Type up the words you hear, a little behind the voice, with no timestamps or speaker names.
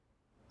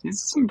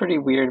These are some pretty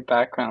weird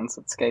backgrounds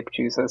that Skype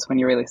chooses when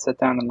you really sit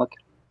down and look.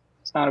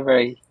 It's not a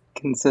very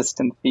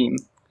consistent theme.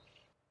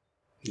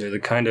 They're the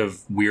kind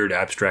of weird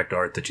abstract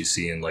art that you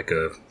see in like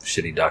a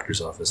shitty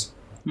doctor's office.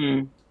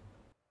 Hmm.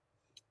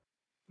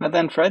 But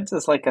then Fred's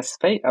is like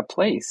a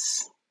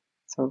place.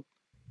 So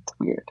it's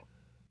weird.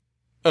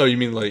 Oh, you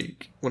mean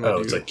like when I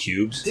do... it's like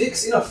cubes.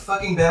 Dicks in a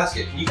fucking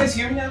basket. Can you guys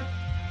hear me now?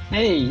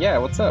 Hey, yeah,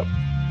 what's up?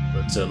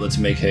 Let's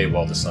make hay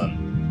while the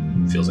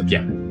sun feels like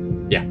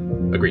Yeah,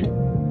 agreed.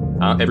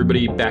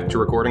 Everybody back to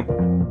recording?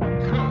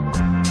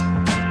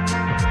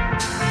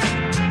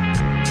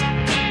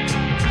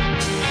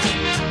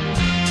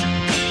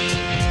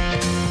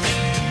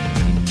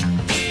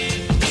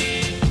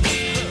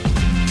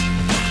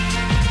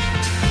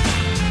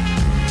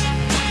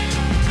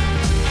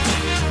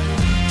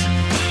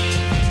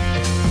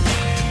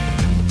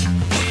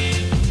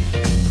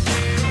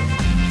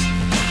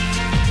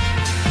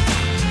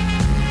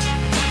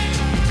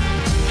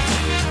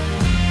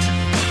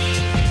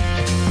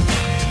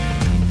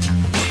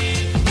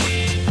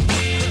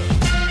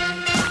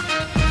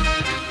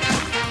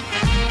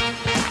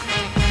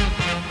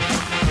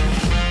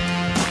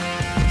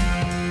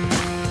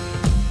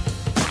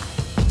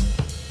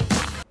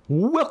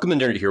 Welcome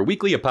to Nerdy Hero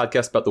Weekly, a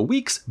podcast about the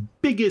week's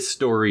biggest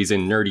stories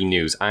in nerdy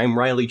news. I'm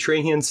Riley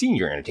Trahan,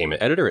 Senior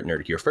Entertainment Editor at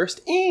Nerdy Hero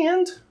First,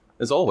 and,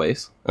 as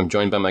always, I'm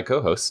joined by my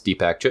co-hosts,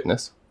 Deepak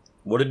Chitnis.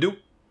 What it do?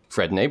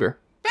 Fred Neighbor.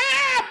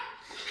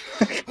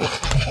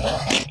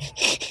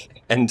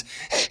 and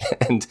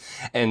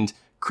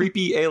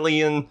creepy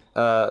alien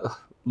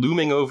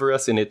looming over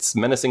us in its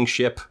menacing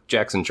ship,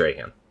 Jackson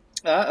Trahan.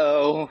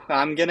 Uh-oh,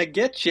 I'm gonna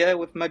get you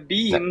with my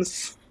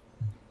beams.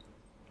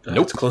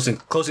 Nope. It's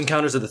close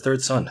encounters of the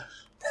third son.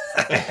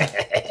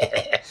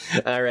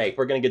 All right,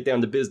 we're going to get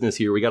down to business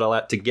here. We got a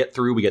lot to get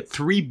through. We got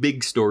three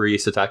big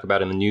stories to talk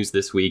about in the news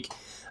this week.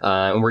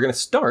 And we're going to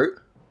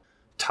start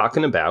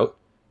talking about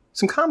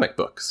some comic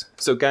books.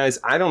 So, guys,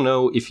 I don't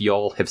know if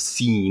y'all have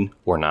seen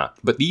or not,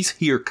 but these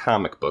here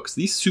comic books,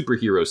 these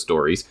superhero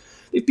stories,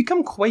 they've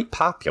become quite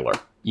popular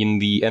in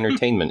the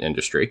entertainment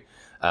industry.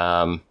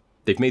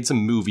 They've made some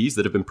movies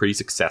that have been pretty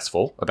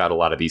successful about a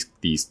lot of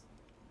these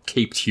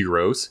caped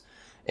heroes.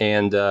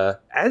 And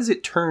as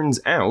it turns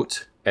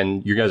out,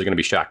 and you guys are going to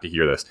be shocked to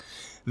hear this,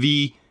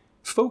 the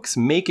folks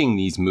making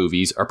these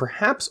movies are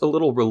perhaps a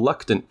little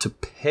reluctant to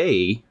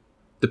pay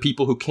the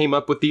people who came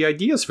up with the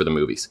ideas for the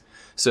movies.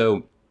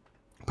 So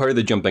part of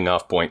the jumping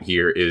off point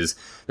here is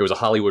there was a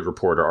Hollywood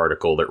Reporter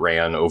article that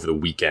ran over the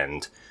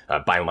weekend,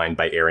 bylined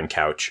by Aaron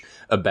Couch,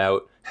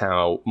 about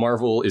how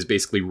Marvel is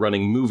basically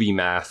running movie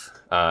math,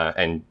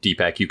 and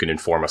Deepak, you can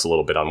inform us a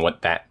little bit on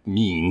what that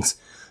means,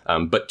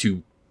 but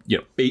to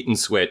bait and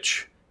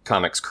switch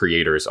comics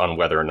creators on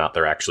whether or not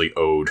they're actually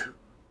owed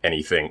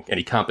anything,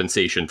 any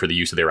compensation for the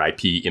use of their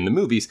IP in the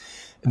movies.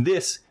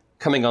 This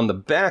coming on the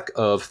back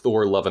of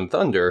Thor: Love and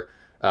Thunder,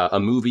 a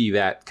movie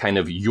that kind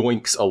of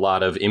yoinks a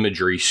lot of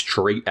imagery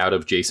straight out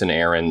of Jason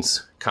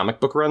Aaron's comic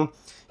book run.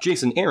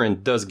 Jason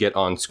Aaron does get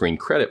on-screen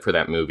credit for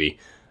that movie,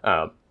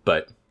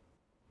 but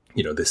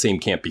the same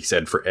can't be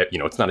said for,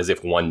 it's not as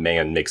if one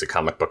man makes a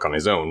comic book on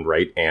his own,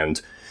 right?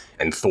 And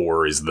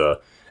Thor is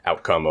the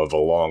outcome of a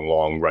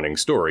long running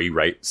story,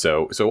 right?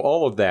 So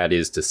all of that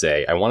is to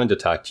say, I wanted to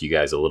talk to you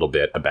guys a little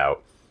bit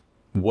about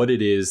what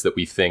it is that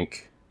we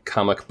think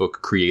comic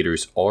book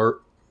creators are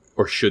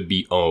or should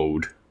be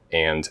owed,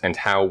 and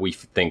how we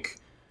think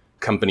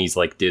companies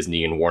like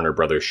Disney and Warner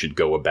Brothers should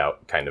go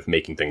about kind of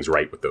making things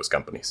right with those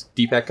companies.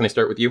 Deepak, can I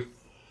start with you?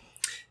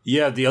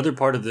 Yeah, the other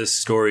part of this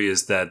story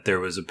is that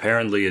there was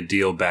apparently a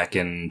deal back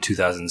in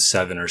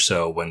 2007 or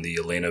so when the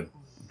Elena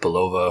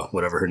Belova,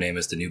 whatever her name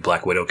is, the new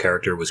Black Widow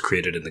character, was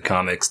created in the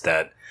comics,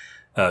 that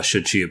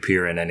should she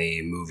appear in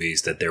any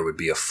movies, that there would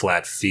be a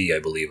flat fee, I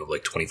believe, of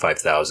like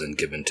 $25,000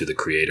 given to the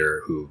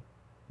creator who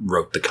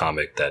wrote the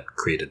comic that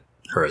created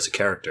her as a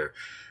character.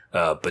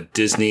 But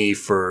Disney,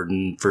 for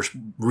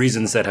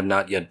reasons that have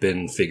not yet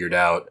been figured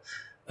out,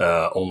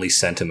 only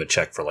sent him a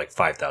check for like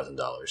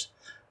 $5,000.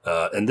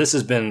 And this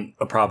has been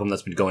a problem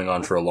that's been going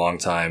on for a long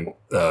time.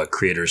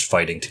 Creators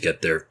fighting to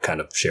get their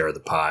kind of share of the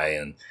pie,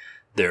 and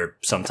they're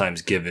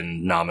sometimes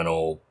given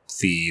nominal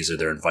fees or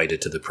they're invited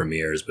to the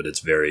premieres, but it's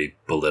very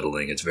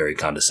belittling. It's very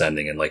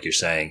condescending. And like you're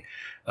saying,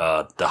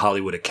 the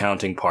Hollywood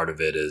accounting part of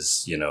it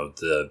is,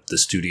 the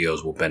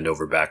studios will bend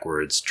over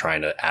backwards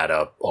trying to add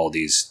up all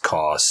these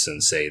costs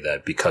and say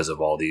that because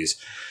of all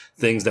these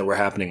things that were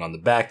happening on the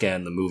back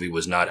end, the movie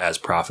was not as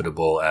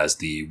profitable as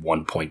the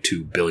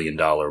 $1.2 billion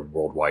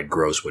worldwide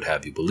gross would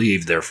have you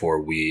believe.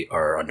 Therefore, we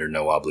are under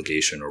no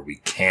obligation, or we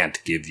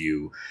can't give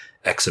you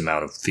X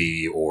amount of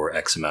fee or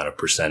X amount of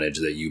percentage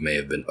that you may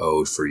have been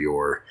owed for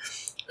your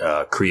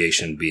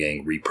creation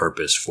being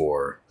repurposed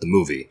for the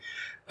movie.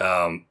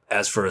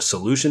 As for a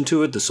solution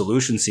to it, the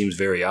solution seems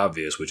very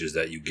obvious, which is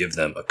that you give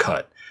them a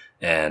cut.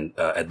 And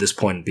at this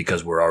point,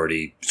 because we're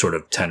already sort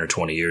of 10 or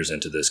 20 years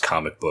into this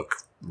comic book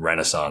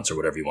renaissance, or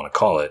whatever you want to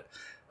call it,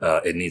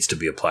 it needs to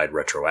be applied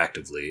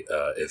retroactively.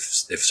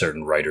 If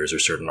certain writers or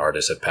certain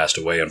artists have passed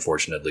away,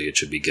 unfortunately, it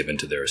should be given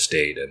to their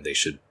estate, and they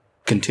should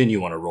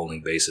continue on a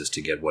rolling basis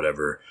to get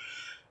whatever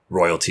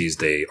royalties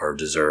they are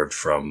deserved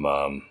from,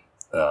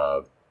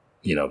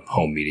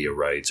 home media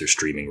rights or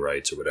streaming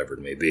rights or whatever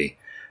it may be.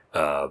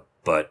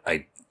 But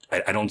I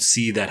don't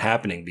see that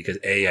happening because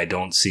I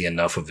don't see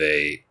enough of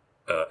a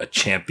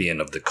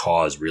champion of the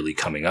cause really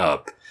coming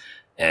up.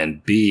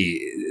 And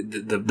B,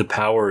 the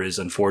power is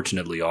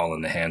unfortunately all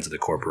in the hands of the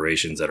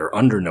corporations that are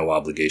under no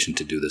obligation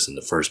to do this in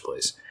the first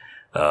place.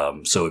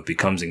 So it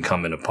becomes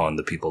incumbent upon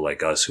the people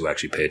like us who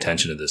actually pay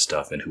attention to this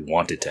stuff and who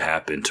want it to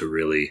happen to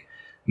really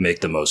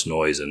make the most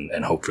noise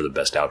and hope for the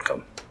best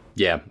outcome.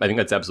 Yeah, I think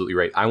that's absolutely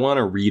right. I want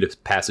to read a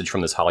passage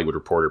from this Hollywood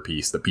Reporter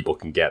piece that people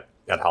can get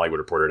at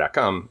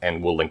hollywoodreporter.com,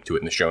 and we'll link to it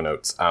in the show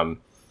notes. I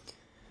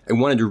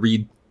wanted to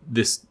read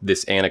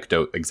this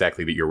anecdote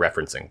exactly that you're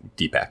referencing,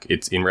 Deepak.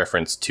 It's in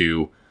reference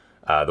to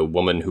the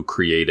woman who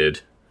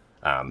created,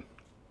 the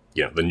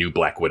new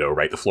Black Widow,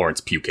 right? The Florence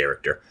Pugh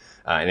character.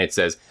 And it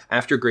says,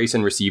 after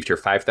Grayson received her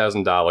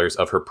 $5,000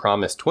 of her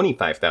promised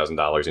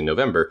 $25,000 in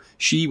November,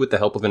 she, with the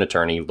help of an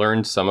attorney,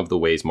 learned some of the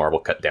ways Marvel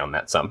cut down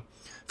that sum.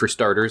 For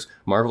starters,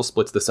 Marvel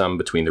splits the sum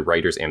between the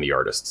writers and the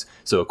artists.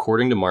 So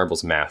according to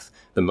Marvel's math,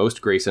 the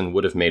most Grayson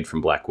would have made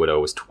from Black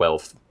Widow was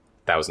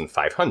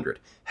 $12,500,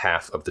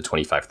 half of the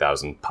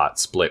 $25,000 pot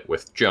split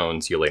with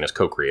Jones, Yelena's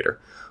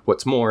co-creator.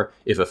 What's more,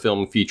 if a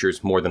film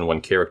features more than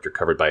one character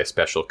covered by a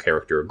special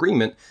character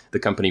agreement, the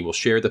company will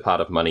share the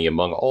pot of money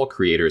among all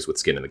creators with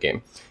skin in the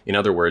game. In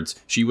other words,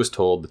 she was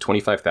told the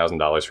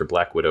 $25,000 for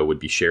Black Widow would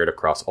be shared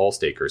across all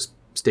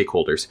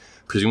stakeholders,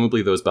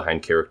 presumably those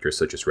behind characters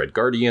such as Red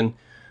Guardian,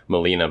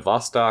 Melina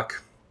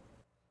Vostok,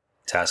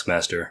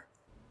 Taskmaster.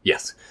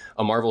 Yes.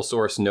 A Marvel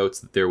source notes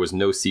that there was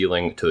no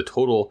ceiling to the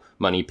total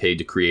money paid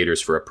to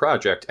creators for a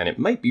project, and it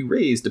might be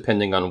raised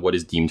depending on what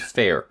is deemed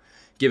fair.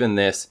 Given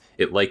this,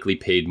 it likely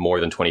paid more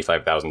than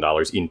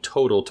 $25,000 in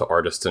total to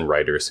artists and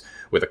writers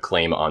with a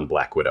claim on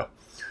Black Widow.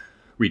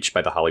 Reached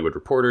by The Hollywood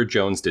Reporter,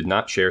 Jones did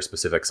not share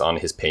specifics on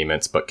his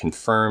payments, but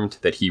confirmed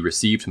that he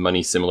received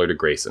money similar to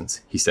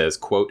Grayson's. He says,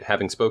 quote,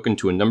 having spoken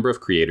to a number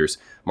of creators,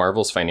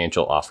 Marvel's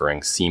financial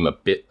offerings seem a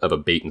bit of a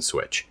bait and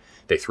switch.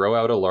 They throw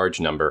out a large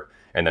number,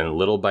 and then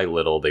little by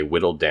little they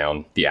whittle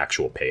down the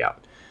actual payout.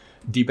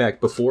 Deepak,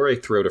 before I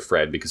throw to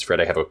Fred, because Fred,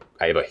 I have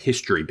a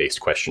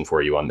history-based question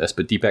for you on this,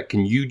 but Deepak,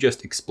 can you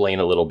just explain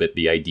a little bit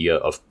the idea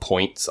of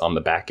points on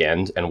the back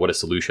end and what a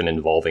solution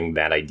involving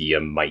that idea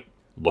might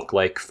look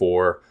like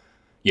for,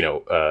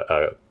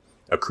 a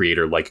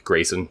creator like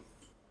Grayson?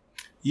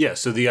 Yeah,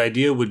 so the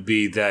idea would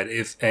be that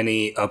if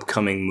any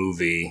upcoming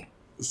movie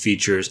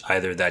features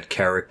either that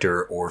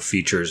character or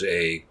features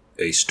a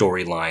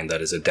storyline that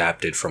is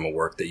adapted from a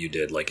work that you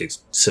did, like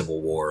it's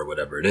Civil War or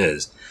whatever it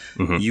is,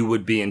 you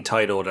would be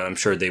entitled, and I'm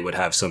sure they would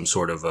have some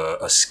sort of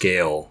a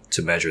scale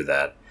to measure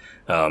that.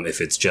 If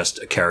it's just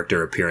a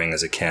character appearing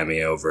as a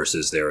cameo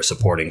versus they're a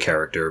supporting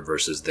character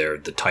versus they're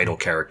the title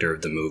character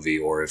of the movie,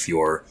 or if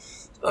your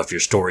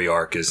story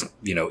arc is,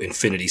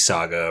 Infinity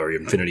Saga or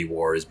Infinity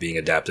War is being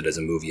adapted as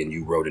a movie and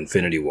you wrote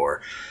Infinity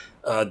War,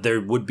 there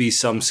would be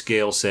some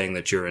scale saying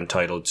that you're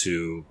entitled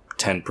to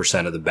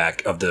 10% of the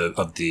back of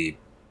the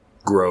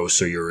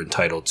gross, or you're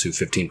entitled to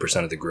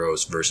 15% of the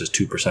gross versus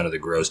 2% of the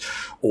gross,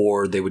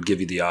 or they would give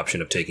you the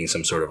option of taking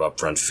some sort of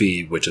upfront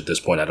fee, which at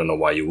this point I don't know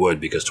why you would,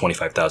 because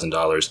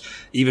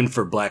 $25,000, even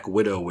for Black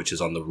Widow, which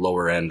is on the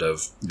lower end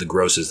of the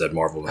grosses that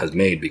Marvel has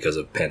made because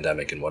of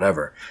pandemic and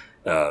whatever,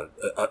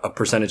 a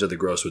percentage of the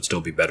gross would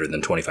still be better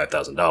than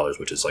 $25,000,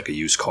 which is like a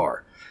used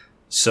car.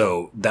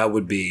 So that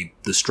would be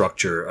the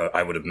structure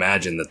I would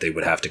imagine that they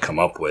would have to come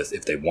up with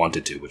if they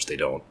wanted to, which they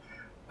don't.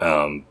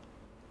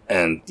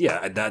 And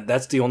yeah,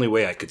 that's the only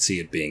way I could see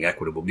it being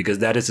equitable, because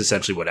that is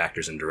essentially what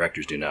actors and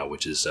directors do now,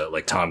 which is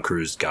like Tom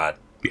Cruise got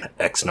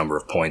X number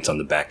of points on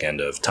the back end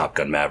of Top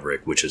Gun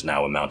Maverick, which is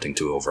now amounting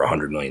to over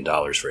 $100 million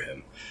for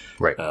him.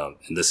 Right.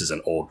 And this is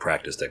an old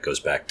practice that goes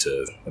back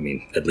to,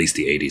 at least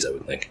the 80s, I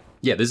would think.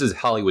 Yeah, this is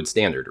Hollywood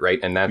standard, right?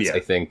 And that's,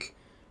 I think,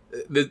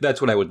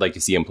 that's what I would like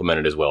to see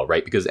implemented as well,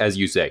 right? Because as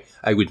you say,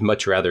 I would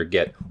much rather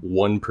get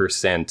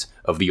 1%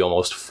 of the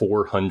almost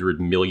 $400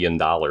 million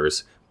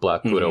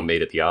Black Widow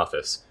made at the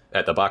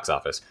box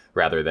office,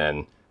 rather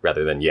than a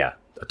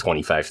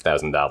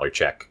 $25,000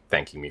 check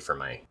thanking me for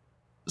my...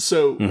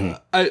 So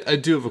I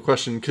do have a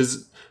question,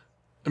 because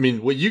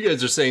what you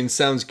guys are saying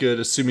sounds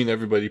good, assuming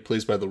everybody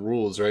plays by the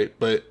rules, right?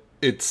 But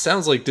it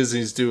sounds like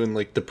Disney's doing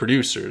like the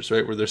producers,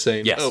 right? Where they're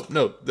saying, yes. "Oh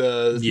no,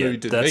 the movie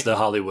didn't that's make the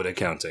Hollywood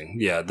accounting."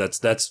 Yeah, that's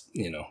the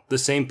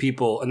same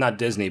people, not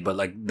Disney, but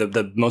like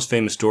the most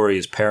famous story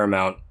is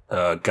Paramount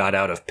got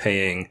out of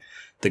paying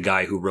the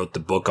guy who wrote the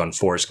book on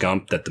Forrest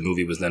Gump that the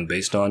movie was then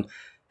based on.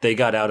 They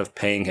got out of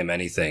paying him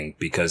anything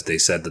because they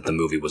said that the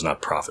movie was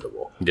not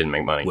profitable. Didn't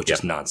make money. Which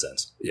is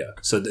nonsense. Yeah.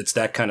 So it's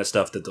that kind of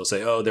stuff that they'll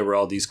say, oh, there were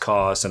all these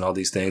costs and all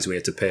these things. We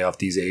had to pay off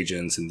these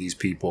agents and these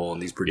people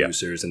and these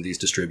producers and these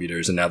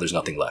distributors, and now there's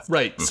nothing left.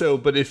 Right. So,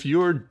 but if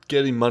you're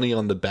getting money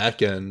on the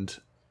back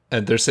end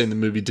and they're saying the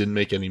movie didn't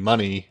make any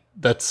money,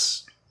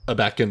 that's a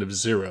back end of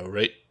zero,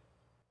 right?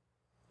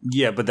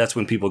 Yeah, but that's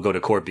when people go to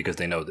court because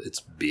they know that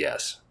it's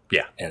BS.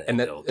 Yeah. And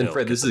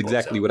Fred, this is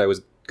exactly what I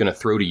was going to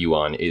throw to you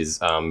on is,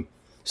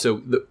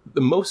 so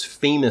the most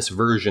famous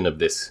version of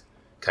this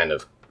kind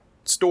of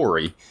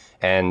story,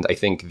 and I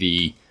think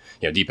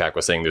Deepak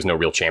was saying there's no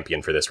real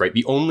champion for this, right?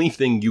 The only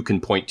thing you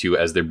can point to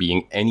as there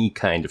being any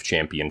kind of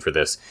champion for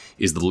this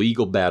is the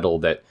legal battle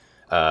that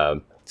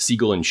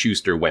Siegel and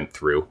Schuster went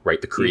through,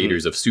 right? The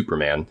creators of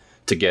Superman,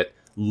 to get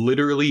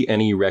literally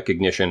any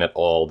recognition at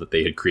all that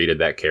they had created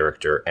that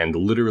character, and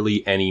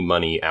literally any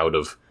money out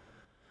of,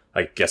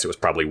 I guess it was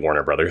probably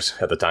Warner Brothers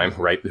at the time,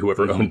 right?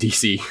 Whoever owned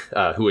DC,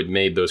 who had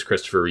made those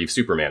Christopher Reeve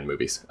Superman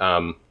movies.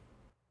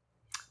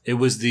 It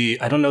was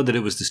I don't know that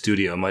it was the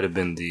studio. It might have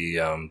been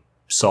the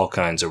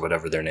Salkinds or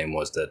whatever their name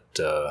was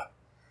that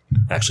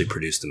actually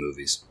produced the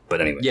movies.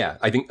 But anyway. Yeah,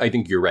 I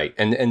think you're right.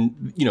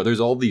 And there's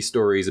all these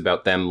stories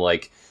about them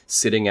like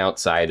sitting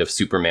outside of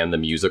Superman the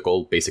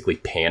musical, basically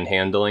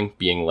panhandling,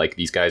 being like,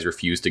 these guys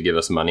refuse to give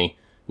us money.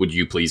 Would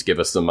you please give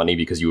us some money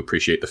because you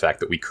appreciate the fact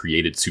that we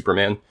created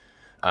Superman?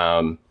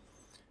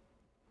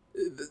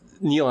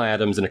 Neil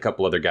Adams and a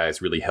couple other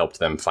guys really helped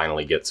them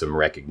finally get some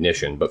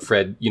recognition. But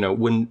Fred,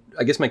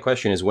 I guess my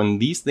question is, when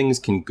these things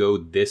can go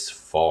this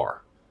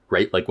far,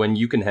 right? Like when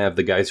you can have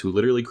the guys who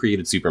literally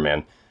created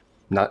Superman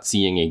not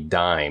seeing a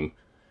dime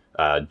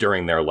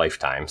during their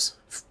lifetimes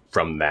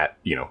from that,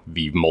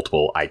 the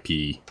multiple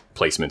IP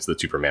placements that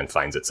Superman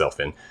finds itself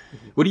in.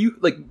 What do you,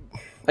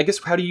 I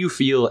guess, how do you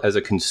feel as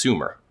a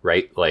consumer,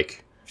 right?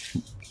 Like,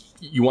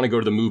 you want to go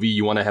to the movie,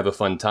 you want to have a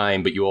fun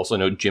time, but you also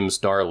know Jim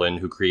Starlin,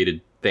 who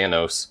created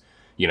Thanos,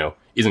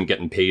 isn't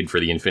getting paid for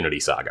the Infinity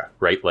Saga,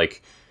 right?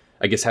 Like,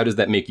 I guess, how does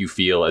that make you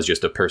feel as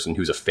just a person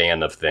who's a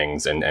fan of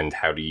things, and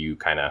how do you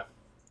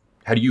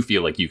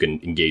feel like you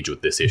can engage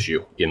with this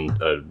issue in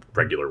a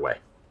regular way?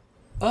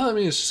 I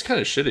mean, it's just kind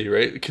of shitty,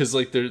 right? Because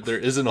like there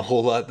isn't a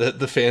whole lot that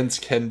the fans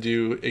can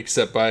do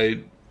except by,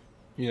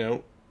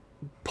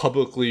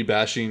 publicly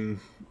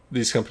bashing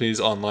these companies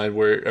online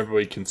where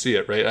everybody can see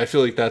it, right? I feel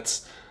like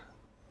that's,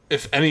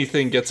 if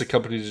anything gets a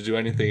company to do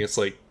anything, it's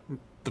like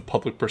the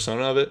public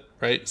persona of it,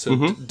 right?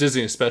 So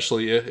Disney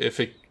especially,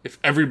 if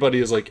everybody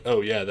is like,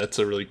 oh yeah, that's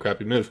a really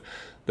crappy move,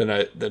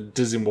 then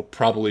Disney will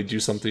probably do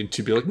something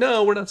to be like,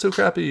 no, we're not so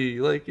crappy,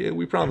 like, yeah,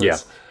 we promise. Yeah.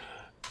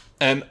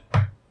 And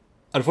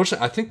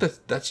unfortunately, I think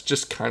that's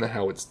just kind of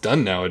how it's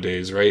done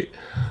nowadays, right?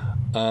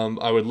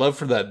 I would love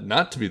for that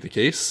not to be the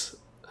case.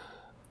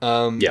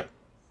 Yeah.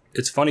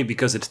 It's funny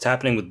because it's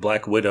happening with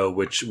Black Widow,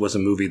 which was a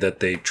movie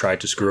that they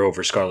tried to screw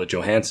over Scarlett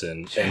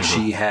Johansson, and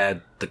she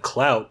had the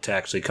clout to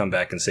actually come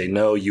back and say,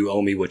 no, you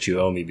owe me what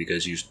you owe me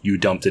because you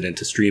dumped it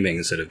into streaming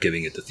instead of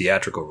giving it the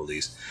theatrical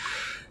release.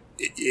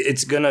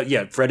 It's gonna,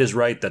 Fred is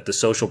right that the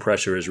social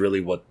pressure is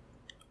really what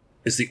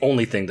is the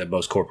only thing that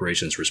most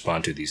corporations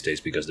respond to these days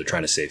because they're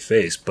trying to save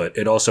face, but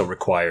it also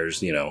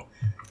requires,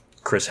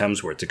 Chris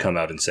Hemsworth to come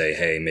out and say,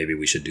 hey, maybe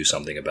we should do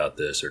something about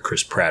this, or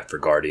Chris Pratt for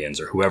Guardians,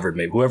 or whoever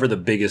the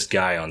biggest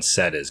guy on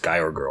set is, guy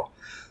or girl,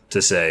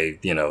 to say,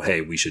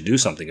 hey, we should do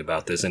something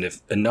about this. And if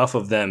enough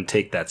of them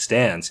take that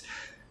stance,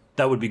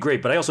 that would be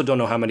great. But I also don't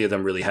know how many of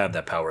them really have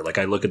that power. Like,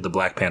 I look at the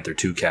Black Panther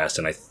 2 cast,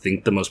 and I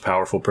think the most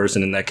powerful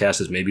person in that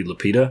cast is maybe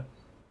Lupita.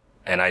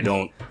 And I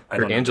don't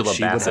know Angela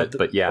Bassett,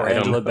 but yeah,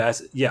 Angela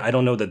Bassett. Yeah, I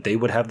don't know that they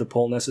would have the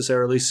pull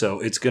necessarily.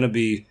 So it's going to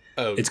be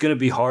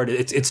hard.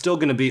 It's still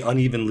going to be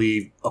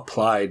unevenly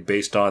applied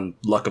based on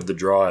luck of the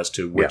draw as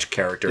to which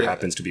character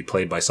happens to be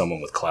played by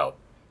someone with clout.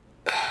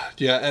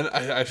 Yeah, and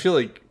I feel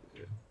like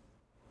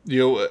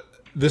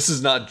this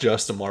is not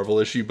just a Marvel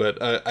issue,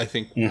 but I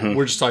think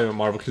we're just talking about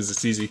Marvel because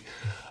it's easy.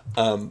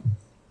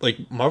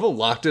 Like, Marvel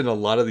locked in a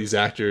lot of these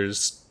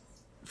actors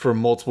for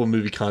multiple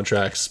movie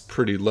contracts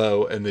pretty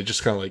low, and they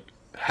just kind of like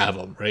have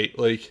them, right?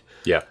 Like,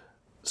 yeah.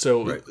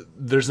 So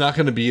there's not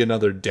going to be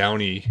another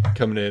Downey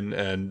coming in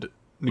and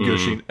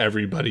negotiating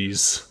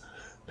everybody's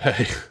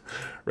pay,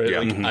 right? Yeah.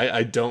 Like,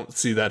 I don't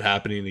see that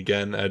happening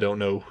again. I don't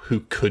know who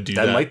could do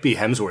that. That might be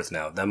Hemsworth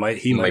now.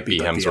 He might be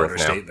Hemsworth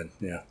now. Statement.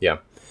 Yeah. Yeah.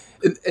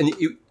 And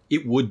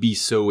it would be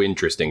so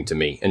interesting to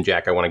me, and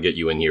Jack, I want to get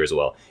you in here as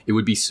well. It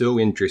would be so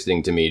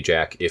interesting to me,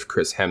 Jack, if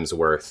Chris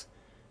Hemsworth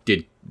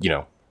did,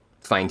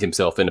 find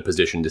himself in a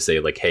position to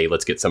say, like, hey,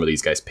 let's get some of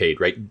these guys paid,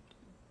 right?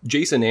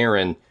 Jason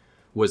Aaron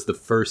was the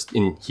first,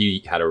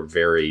 he had a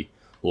very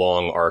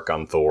long arc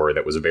on Thor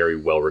that was very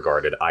well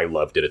regarded. I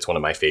loved it. It's one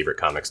of my favorite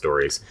comic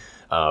stories.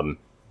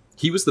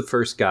 He was the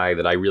first guy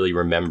that I really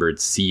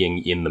remembered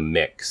seeing in the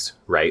mix,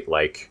 right?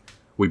 Like,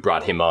 we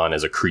brought him on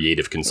as a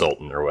creative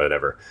consultant or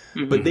whatever.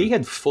 But they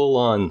had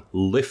full-on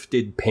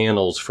lifted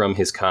panels from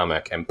his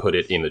comic and put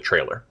it in the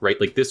trailer,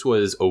 right? Like, this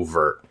was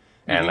overt.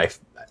 And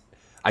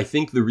I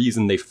think the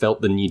reason they felt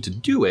the need to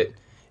do it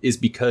is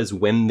because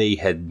when they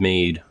had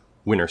made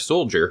Winter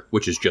Soldier,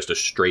 which is just a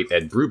straight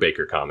Ed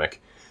Brubaker comic,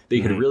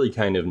 they had really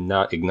kind of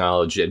not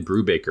acknowledged Ed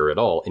Brubaker at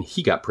all, and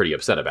he got pretty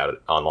upset about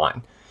it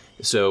online.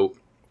 So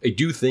I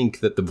do think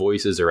that the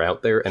voices are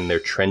out there and they're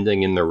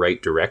trending in the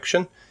right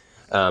direction.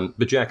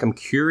 But Jack, I'm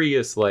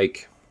curious,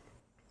 like,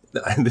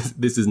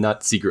 this is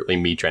not secretly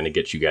me trying to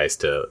get you guys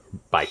to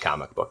buy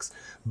comic books,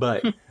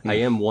 but I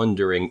am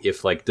wondering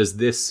if, like, does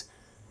this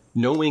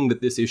knowing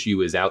that this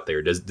issue is out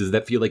there, does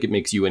that feel like it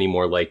makes you any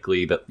more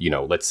likely that,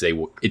 let's say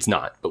it's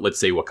not, but let's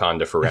say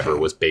Wakanda Forever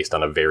was based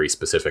on a very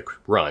specific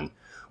run.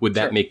 Would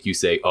that make you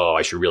say, oh,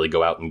 I should really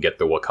go out and get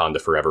the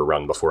Wakanda Forever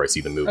run before I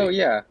see the movie? Oh,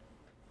 yeah.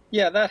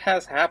 Yeah, that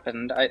has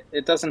happened.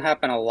 It doesn't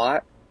happen a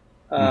lot.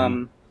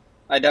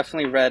 I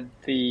definitely read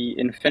the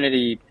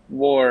Infinity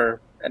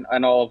War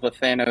and all of the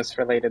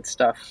Thanos-related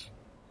stuff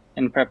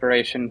in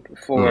preparation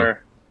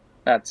for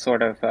that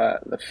sort of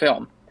the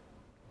film.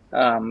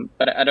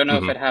 But I don't know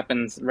if it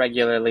happens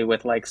regularly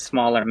with like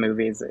smaller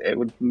movies. It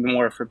would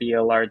more for be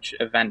a large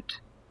event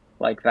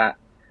like that.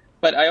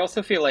 But I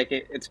also feel like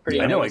it's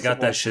pretty. I know I got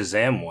that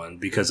Shazam one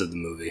because of the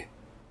movie.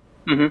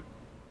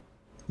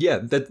 Yeah,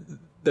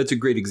 that's a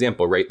great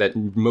example, right? That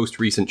most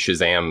recent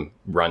Shazam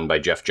run by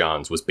Jeff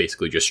Johns was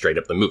basically just straight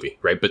up the movie,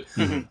 right? But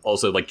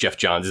also, like, Jeff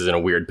Johns is in a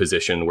weird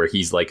position where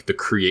he's like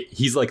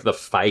he's like the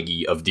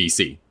Feige of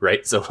DC,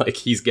 right? So like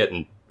he's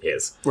getting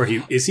his. Or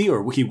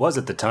he was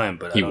at the time,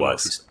 but he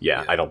was.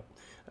 Yeah, I don't.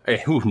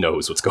 Who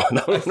knows what's going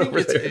on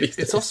over there?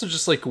 It's also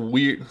just like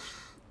weird,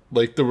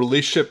 like the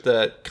relationship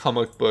that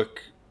comic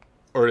book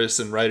artists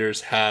and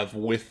writers have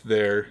with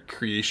their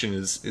creation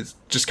is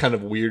just kind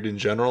of weird in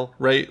general,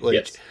 right?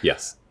 Like,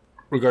 yes.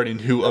 Regarding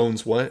who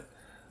owns what,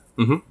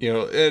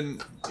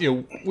 and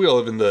we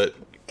all live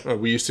in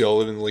we used to all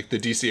live in like the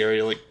DC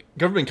area, like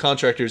government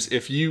contractors.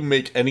 If you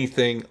make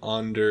anything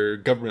under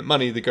government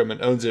money, the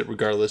government owns it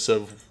regardless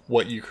of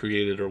what you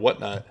created or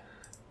whatnot.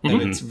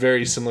 And it's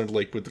very similar to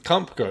like with the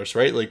comic books,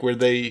 right? Like where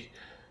they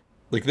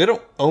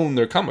don't own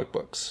their comic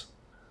books.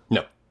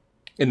 No,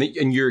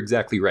 and you're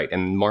exactly right.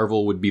 And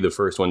Marvel would be the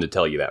first one to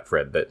tell you that,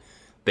 Fred, that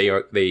they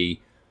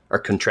are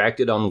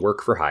contracted on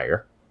work for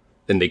hire,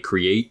 and they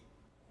create,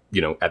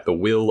 at the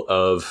will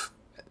of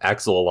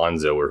Axel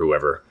Alonso or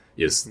whoever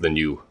is the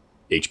new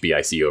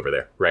HBIC over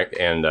there, right?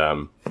 And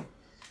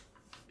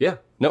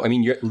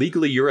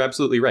you're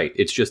absolutely right.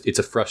 It's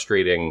a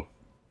frustrating.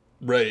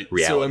 Right.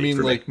 So,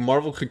 like,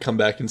 Marvel could come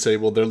back and say,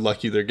 well, they're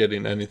lucky they're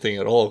getting anything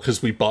at all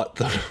because we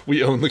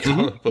own the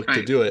comic book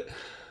to do it,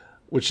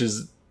 which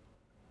is,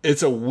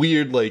 it's a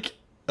weird, like,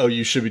 oh,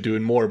 you should be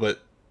doing more,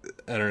 but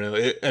I don't know.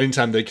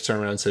 Anytime they could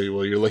turn around and say,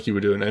 well, you're lucky we're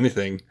doing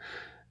anything.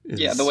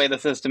 Yeah, the way the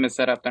system is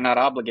set up, they're not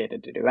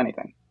obligated to do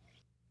anything.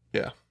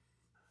 Yeah.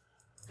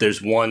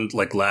 There's one,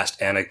 like,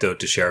 last anecdote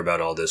to share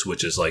about all this,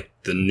 which is, like,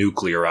 the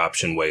nuclear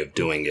option way of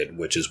doing it,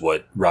 which is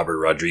what Robert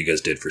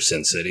Rodriguez did for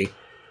Sin City.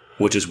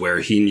 Which is where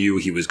he knew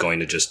he was going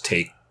to just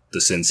take the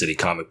Sin City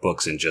comic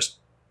books and just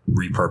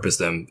repurpose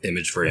them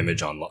image for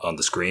image on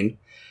the screen.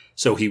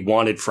 So he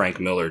wanted Frank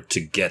Miller to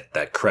get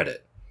that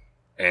credit.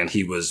 And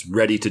he was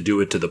ready to do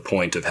it to the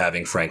point of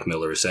having Frank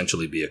Miller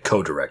essentially be a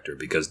co-director,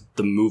 because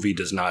the movie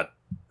does not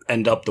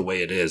end up the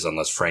way it is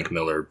unless Frank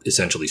Miller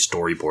essentially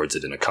storyboards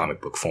it in a comic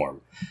book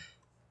form.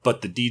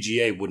 But the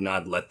DGA would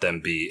not let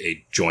them be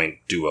a joint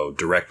duo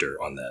director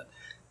on that.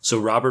 So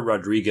Robert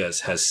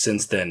Rodriguez has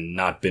since then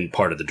not been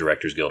part of the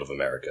Directors Guild of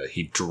America.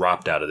 He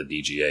dropped out of the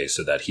DGA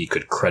so that he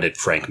could credit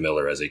Frank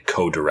Miller as a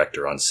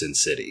co-director on Sin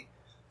City.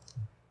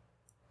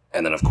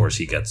 And then, of course,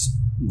 he gets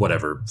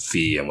whatever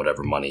fee and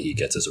whatever money he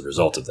gets as a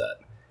result of that.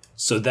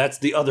 So that's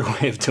the other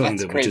way of doing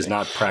it, which is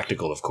not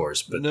practical, of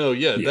course. But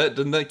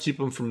doesn't that keep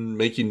him from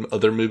making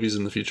other movies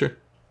in the future?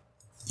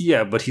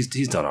 Yeah, but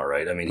he's done all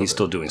right. I mean, he's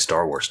still doing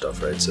Star Wars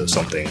stuff, right? So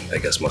something, I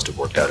guess, must have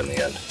worked out in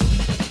the end.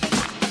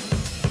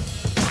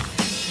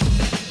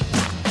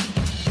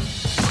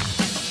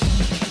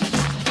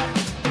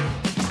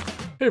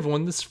 Hey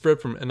everyone, this is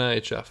Fred from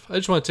NIHF. I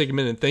just want to take a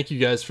minute and thank you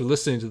guys for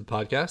listening to the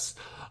podcast.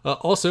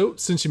 Also,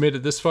 since you made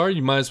it this far,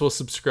 you might as well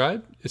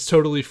subscribe. It's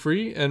totally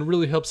free and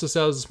really helps us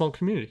out as a small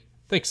community.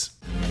 Thanks.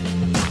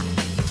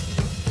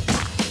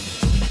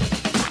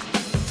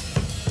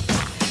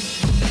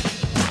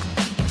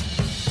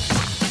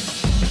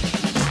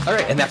 All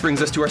right, and that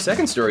brings us to our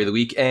second story of the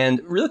week.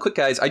 And really quick,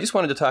 guys, I just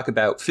wanted to talk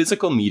about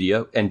physical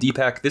media. And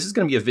Deepak, this is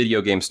going to be a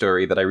video game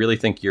story that I really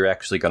think you're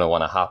actually going to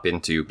want to hop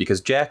into.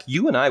 Because, Jack,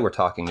 you and I were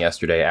talking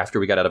yesterday after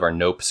we got out of our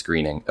Nope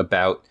screening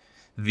about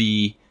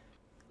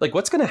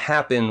what's going to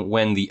happen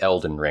when the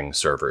Elden Ring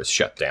servers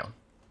shut down,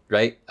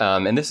 right?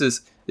 And this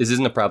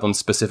isn't a problem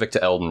specific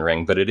to Elden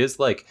Ring, but it is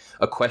like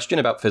a question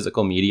about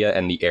physical media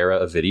and the era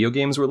of video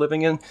games we're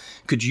living in.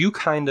 Could you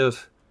kind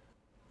of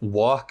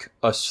walk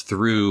us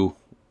through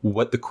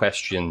what the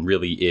question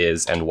really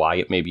is and why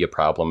it may be a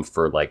problem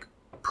for like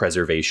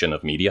preservation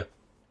of media?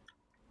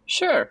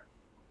 Sure.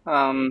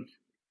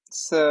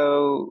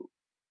 So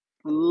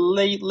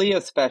lately,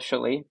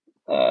 especially,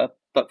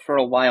 but for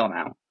a while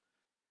now,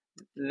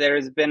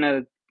 there's been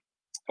I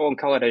won't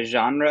call it a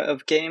genre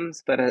of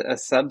games, but a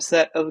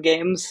subset of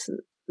games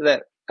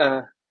that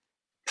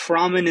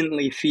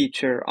prominently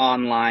feature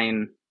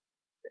online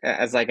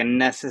as like a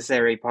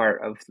necessary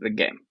part of the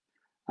game.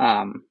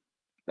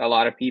 A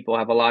lot of people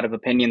have a lot of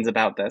opinions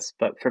about this,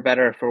 but for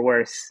better or for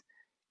worse,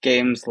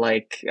 games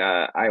like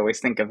I always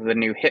think of the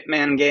new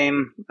Hitman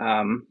game,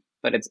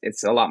 but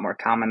it's a lot more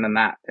common than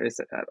that. There's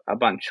a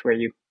bunch where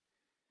you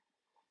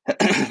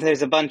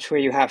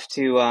have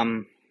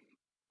to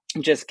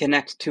just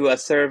connect to a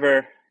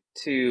server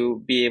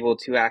to be able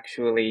to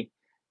actually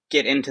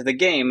get into the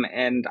game.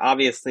 And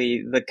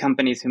obviously, the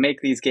companies who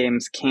make these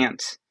games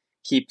can't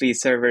keep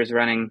these servers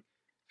running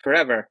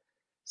forever.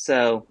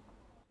 So,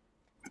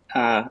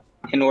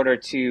 in order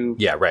to...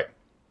 Yeah, right.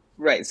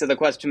 Right, so the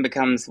question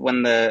becomes,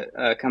 when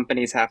the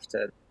companies have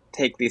to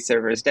take these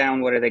servers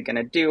down, what are they going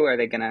to do? Are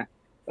they going to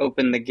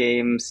open the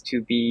games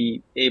to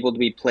be able to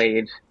be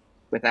played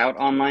without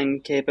online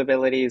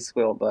capabilities?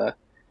 Will the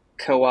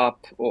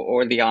co-op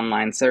or the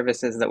online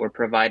services that were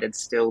provided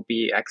still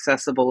be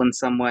accessible in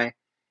some way?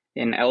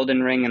 In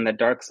Elden Ring and the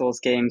Dark Souls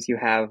games, you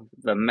have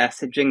the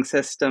messaging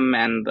system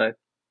and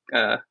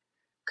the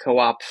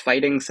co-op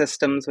fighting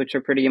systems, which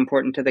are pretty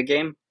important to the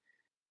game.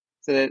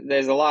 So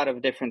there's a lot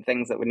of different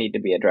things that would need to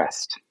be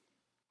addressed.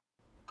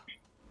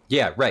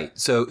 Yeah, right.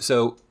 So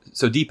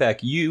Deepak,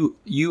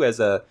 you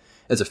as a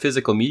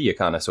physical media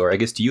connoisseur, I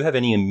guess, do you have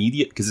any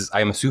immediate, because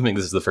I'm assuming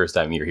this is the first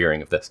time you're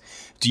hearing of this,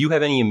 do you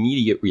have any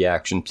immediate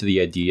reaction to the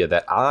idea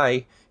that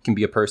I can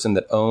be a person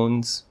that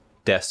owns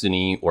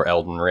Destiny or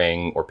Elden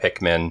Ring or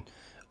Pikmin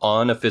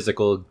on a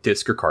physical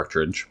disc or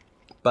cartridge,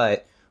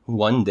 but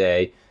one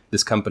day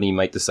this company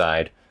might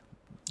decide,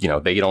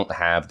 they don't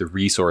have the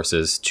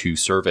resources to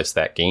service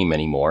that game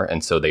anymore,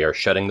 and so they are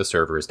shutting the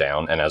servers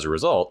down, and as a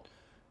result,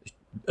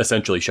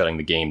 essentially shutting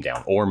the game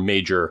down, or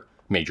major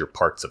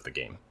parts of the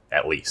game,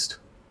 at least.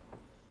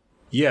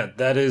 Yeah,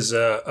 that is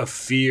a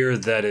fear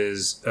that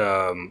is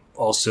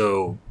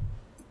also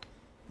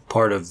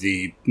part of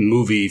the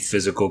movie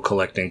physical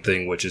collecting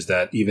thing, which is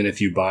that even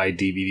if you buy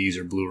DVDs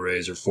or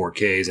Blu-rays or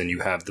 4Ks and you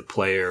have the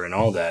player and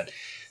all that,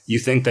 you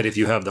think that if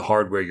you have the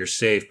hardware, you're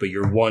safe, but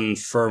you're one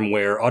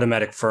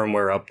automatic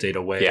firmware update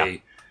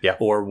away,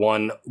 or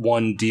one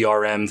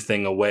DRM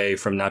thing away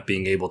from not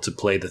being able to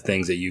play the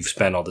things that you've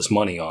spent all this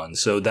money on.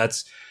 So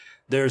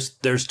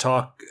there's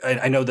talk.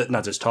 I know that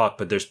not just talk,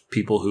 but there's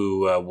people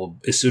who will,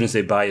 as soon as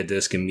they buy a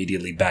disc,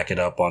 immediately back it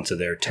up onto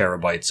their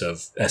terabytes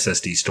of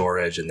SSD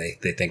storage, and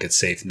they think it's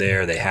safe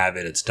there. They have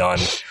it. It's done.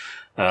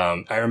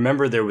 I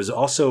remember there was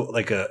also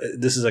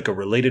this is like a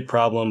related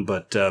problem,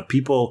 but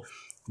people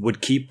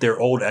would keep their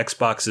old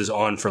Xboxes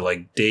on for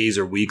like days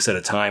or weeks at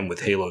a time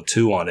with Halo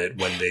 2 on it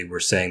when they were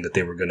saying that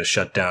they were going to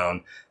shut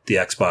down the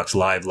Xbox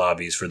Live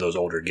lobbies for those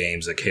older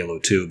games like Halo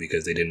 2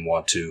 because they didn't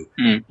want to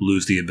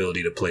lose the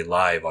ability to play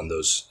live on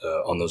those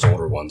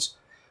older ones.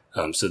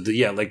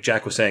 Like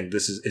Jack was saying,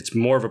 it's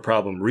more of a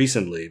problem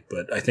recently,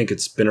 but I think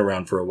it's been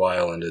around for a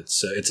while, and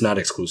it's not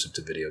exclusive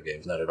to video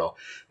games, not at all.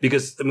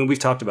 Because we've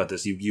talked about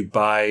this. You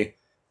buy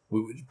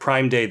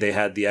Prime Day, they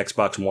had the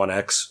Xbox One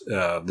X,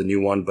 the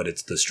new one, but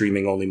it's the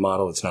streaming only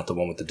model. It's not the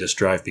one with the disc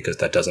drive because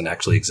that doesn't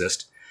actually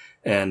exist.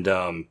 And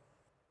no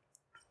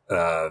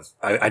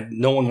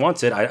one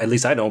wants it. At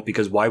least I don't,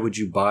 because why would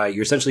you buy?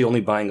 You're essentially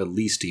only buying a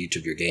lease to each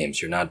of your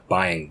games. You're not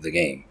buying the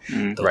game.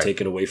 They'll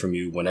take it away from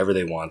you whenever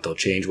they want. They'll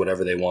change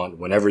whatever they want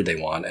whenever they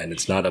want, and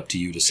it's not up to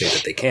you to say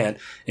that they can't.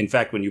 In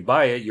fact, when you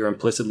buy it, you're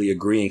implicitly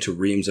agreeing to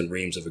reams and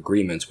reams of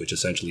agreements, which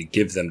essentially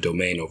give them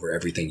domain over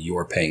everything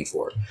you're paying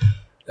for.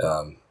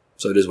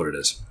 So it is what it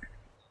is.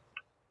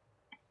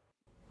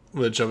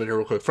 I'm going to jump in here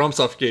real quick.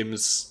 FromSoft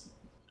games,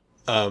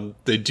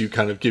 they do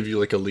kind of give you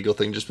like a legal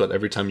thing just about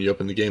every time you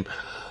open the game.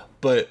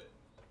 But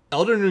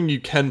Elden Ring you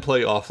can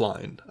play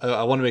offline.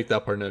 I want to make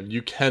that part known.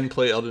 You can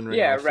play Elden Ring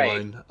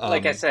offline. Right.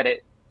 Like I said,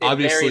 it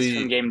varies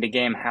from game to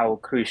game how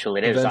crucial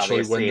it is.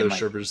 Eventually, when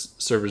those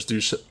servers do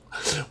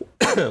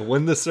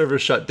when the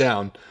servers shut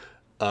down,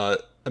 a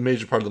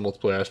major part of the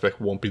multiplayer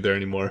aspect won't be there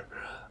anymore,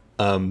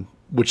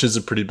 which is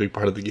a pretty big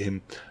part of the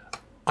game.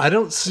 I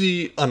don't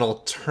see an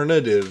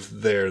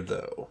alternative there,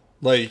 though.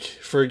 Like,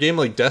 for a game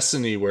like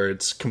Destiny, where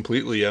it's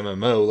completely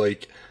MMO,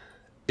 like,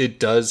 it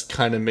does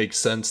kind of make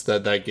sense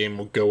that that game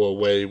will go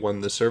away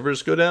when the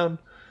servers go down.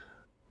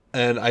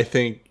 And I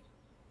think,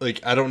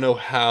 like, I don't know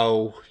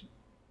how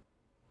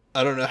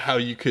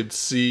you could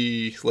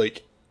see,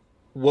 like,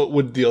 what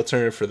would the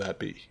alternative for that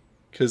be?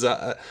 Because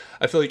I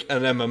feel like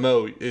an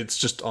MMO, it's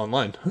just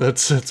online.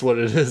 That's what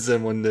it is,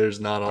 and when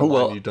there's not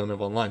online, you don't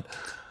have online.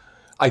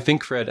 I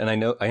think, Fred, and I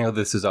know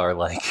this is our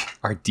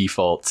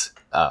default.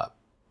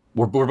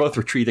 We're both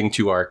retreating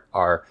to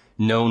our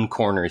known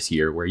corners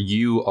here, where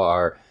you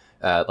are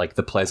like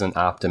the pleasant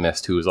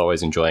optimist who is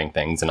always enjoying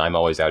things, and I'm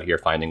always out here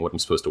finding what I'm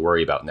supposed to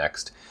worry about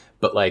next.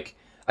 But like,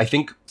 I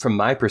think from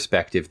my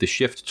perspective, the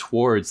shift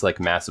towards like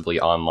massively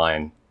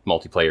online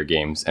multiplayer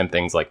games and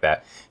things like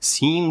that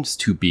seems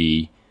to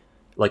be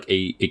like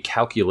a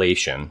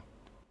calculation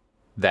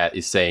that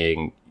is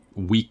saying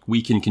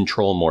we can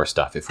control more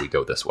stuff if we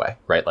go this way,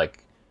 right?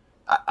 Like,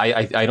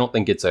 I don't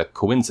think it's a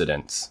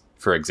coincidence,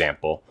 for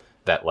example,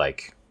 that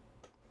like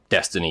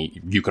Destiny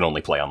you can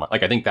only play online.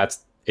 Like, I think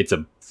it's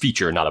a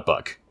feature, not a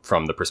bug,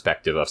 from the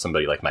perspective of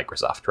somebody like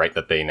Microsoft, right?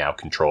 That they now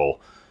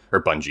control,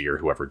 or Bungie, or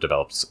whoever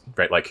develops,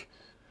 right? Like,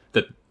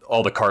 that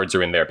all the cards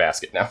are in their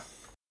basket now.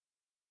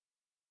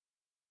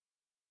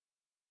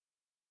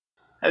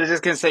 I was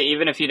just going to say,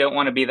 even if you don't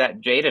want to be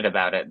that jaded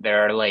about it,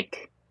 there are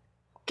like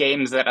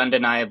games that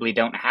undeniably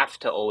don't have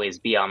to always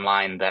be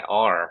online that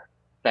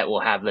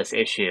will have this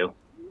issue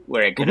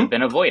where it could have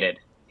been avoided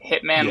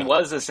Hitman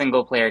was a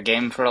single-player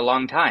game for a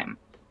long time.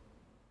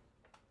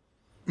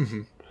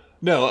 Mm-hmm.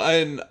 No,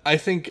 and I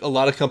think a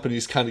lot of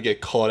companies kind of get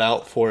called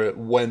out for it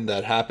when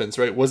that happens,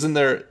 right? Wasn't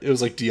there? It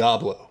was like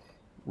Diablo,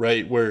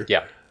 right? Where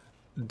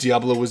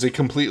Diablo was a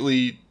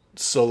completely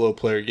solo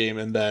player game,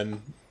 and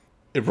then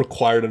it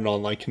required an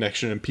online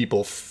connection, and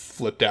people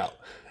flipped out.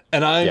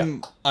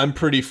 And I'm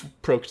pretty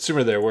pro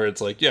consumer there, where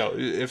it's like,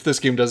 if this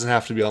game doesn't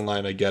have to be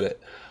online, I get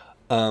it.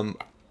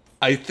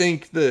 I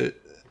think that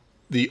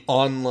the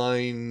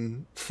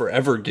online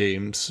forever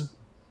games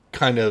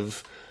kind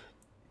of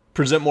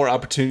present more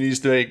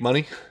opportunities to make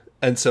money,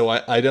 and so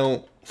I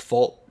don't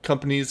fault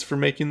companies for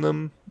making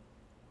them.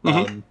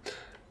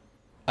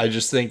 I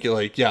just think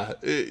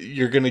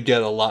you're gonna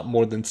get a lot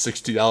more than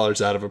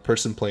 $60 out of a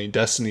person playing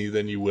Destiny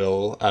than you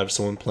will out of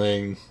someone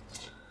playing,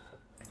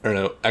 I don't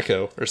know,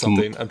 Echo or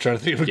something. I'm trying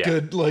to think of a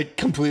good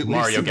completely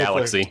Mario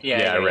Galaxy.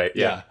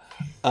 Right.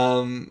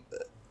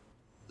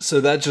 So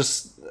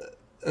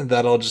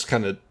that all just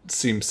kind of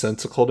seems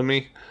sensical to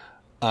me.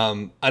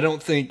 I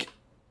don't think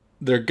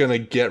they're gonna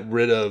get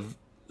rid of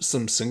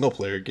some single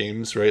player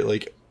games, right?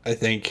 Like, I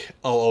think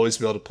I'll always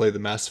be able to play the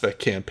Mass Effect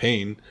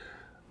campaign.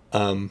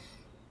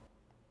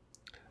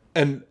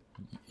 And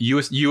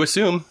you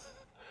assume.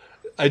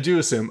 I do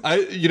assume.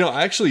 I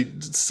actually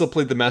still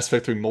played the Mass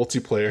Effect 3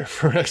 multiplayer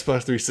for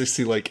Xbox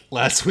 360 like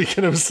last week,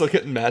 and I was still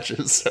getting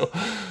matches. So,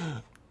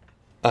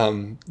 I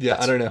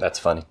don't know. That's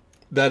funny.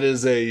 That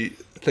is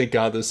thank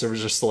God those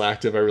servers are still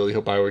active. I really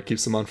hope BioWare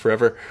keeps them on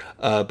forever,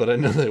 but I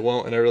know they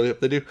won't, and I really hope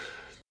they do.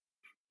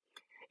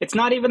 It's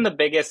not even the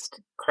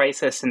biggest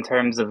crisis in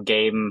terms of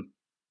game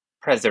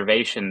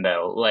preservation,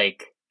 though.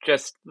 Like,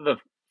 just the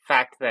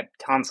fact that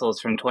consoles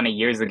from 20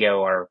 years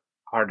ago are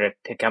harder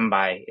to come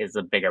by is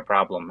a bigger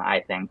problem, I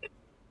think.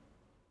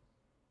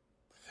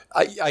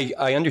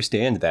 I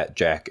understand that,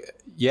 Jack.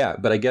 Yeah,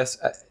 but I guess,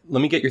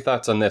 let me get your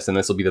thoughts on this, and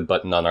this will be the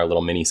button on our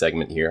little mini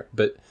segment here.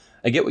 But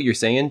I get what you're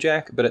saying,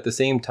 Jack, but at the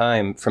same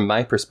time, from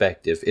my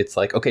perspective, it's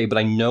like, okay, but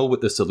I know what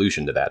the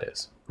solution to that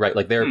is, right?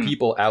 Like, there are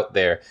people out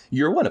there,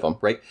 you're one of them,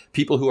 right?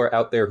 People who are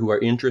out there who are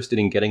interested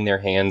in getting their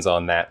hands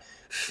on that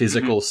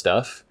physical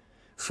stuff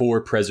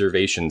for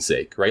preservation's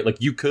sake, right? Like,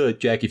 you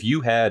could, Jack, if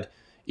you had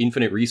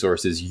infinite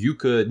resources, you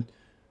could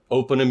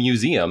open a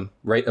museum,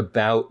 right,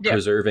 about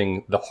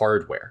preserving the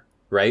hardware,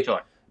 right?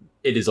 Sure.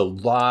 It is a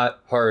lot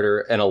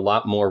harder and a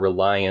lot more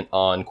reliant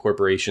on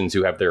corporations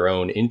who have their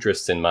own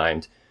interests in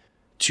mind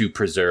to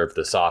preserve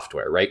the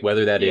software, right?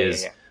 Whether that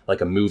is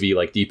like a movie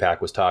like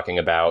Deepak was talking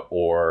about,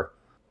 or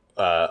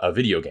a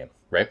video game,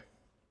 right?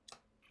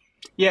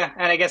 Yeah,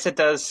 and I guess it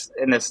does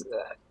in this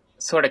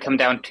sort of come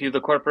down to the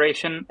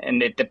corporation,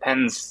 and it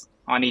depends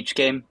on each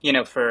game.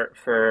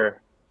 For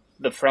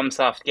the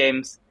FromSoft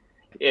games,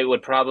 it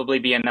would probably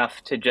be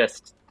enough to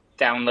just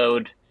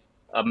download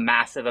a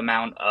massive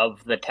amount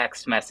of the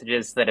text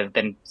messages that have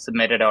been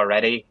submitted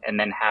already, and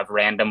then have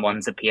random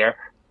ones appear.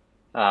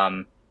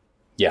 Then,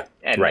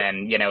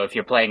 if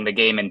you're playing the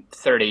game in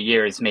 30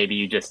 years, maybe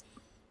you just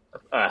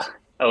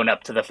own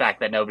up to the fact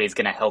that nobody's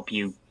going to help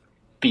you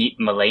beat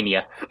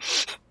Millennia.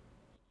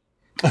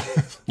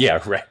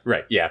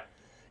 Right. Yeah.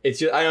 It's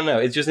just, I don't know.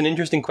 It's just an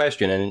interesting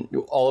question. And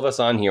all of us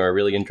on here are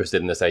really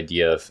interested in this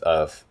idea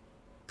of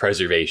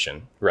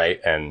preservation,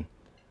 right? And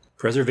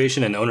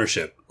preservation and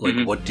ownership.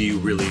 Like, what are you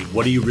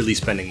really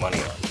spending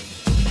money on?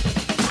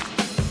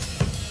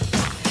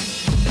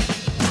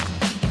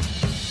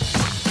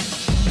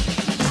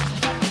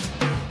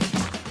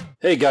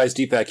 Hey guys,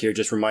 Deepak here,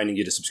 just reminding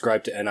you to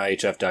subscribe to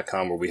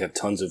NIHF.com, where we have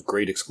tons of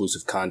great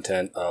exclusive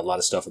content, a lot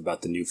of stuff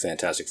about the new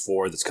Fantastic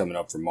Four that's coming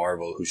up from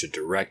Marvel, who should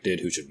direct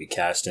it, who should be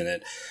cast in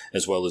it,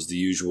 as well as the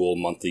usual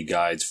monthly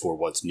guides for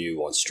what's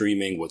new on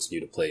streaming, what's new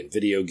to play in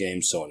video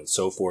games, so on and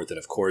so forth, and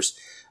of course,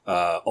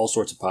 all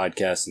sorts of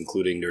podcasts,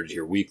 including Nerded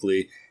Here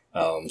Weekly.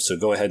 So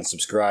go ahead and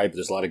subscribe.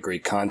 There's a lot of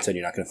great content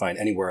you're not going to find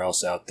anywhere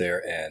else out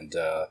there, and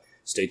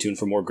stay tuned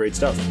for more great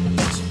stuff.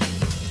 Thanks.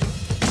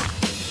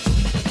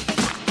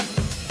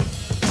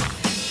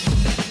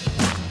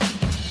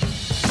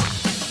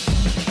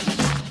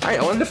 All right,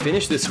 I wanted to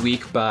finish this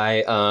week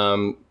by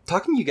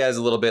talking to you guys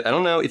a little bit. I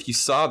don't know if you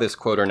saw this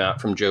quote or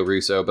not from Joe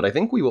Russo, but I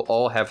think we will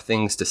all have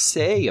things to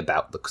say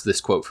about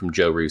this quote from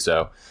Joe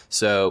Russo.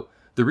 So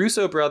the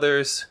Russo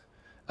brothers,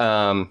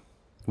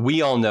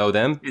 we all know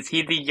them. Is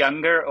he the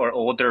younger or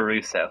older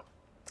Russo?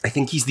 I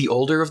think he's the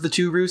older of the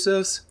two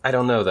Russos. I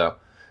don't know, though.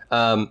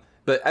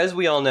 But as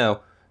we all know,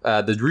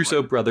 the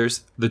Russo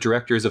brothers, the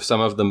directors of some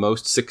of the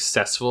most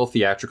successful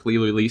theatrically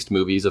released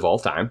movies of all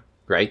time,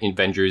 right?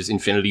 Avengers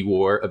Infinity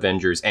War,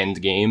 Avengers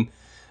Endgame,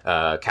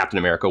 Captain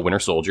America Winter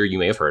Soldier, you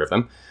may have heard of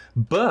them.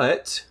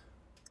 But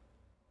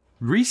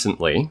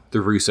recently, the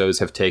Russos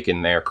have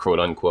taken their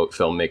quote-unquote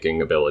filmmaking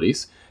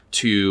abilities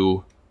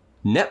to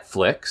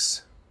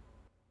Netflix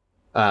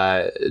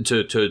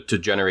to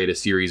generate a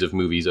series of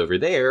movies over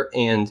there,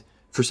 and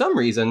for some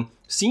reason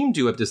seem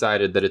to have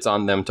decided that it's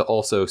on them to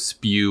also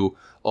spew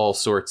all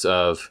sorts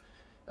of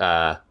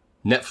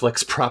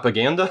Netflix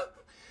propaganda.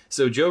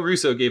 So Joe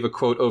Russo gave a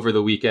quote over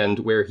the weekend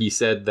where he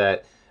said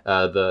that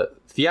The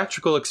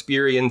theatrical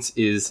experience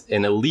is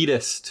an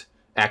elitist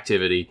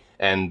activity,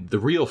 and the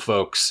real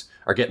folks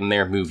are getting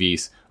their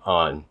movies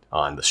on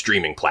the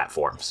streaming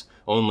platforms.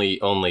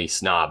 Only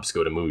snobs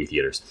go to movie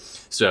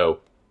theaters. So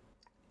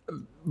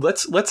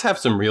let's have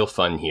some real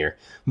fun here.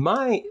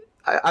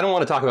 I don't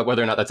want to talk about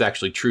whether or not that's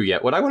actually true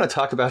yet. What I want to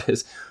talk about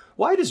is,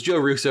 why does Joe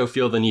Russo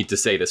feel the need to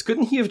say this?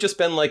 Couldn't he have just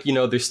been like,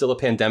 there's still a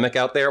pandemic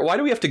out there? Why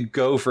do we have to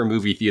go for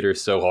movie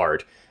theaters so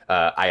hard?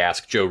 I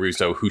asked Joe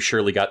Russo, who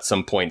surely got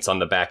some points on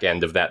the back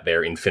end of that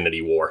there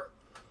Infinity War.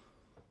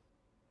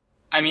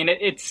 I mean,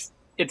 it's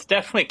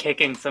definitely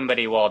kicking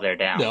somebody while they're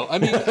down. No, I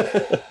mean,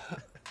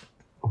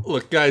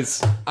 look,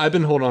 guys, I've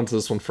been holding on to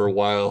this one for a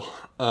while.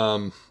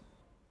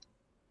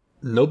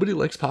 Nobody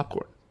likes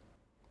popcorn.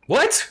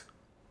 What?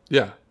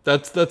 Yeah,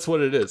 that's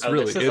what it is.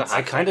 Really,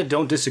 I kind of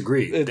don't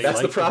disagree.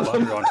 That's the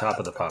problem. Butter on top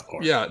of the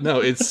popcorn. Yeah, no,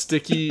 it's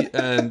sticky,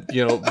 and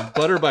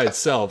butter by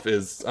itself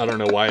is, I don't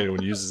know why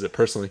anyone uses it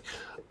personally,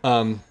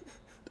 and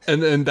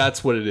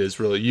that's what it is.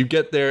 Really, you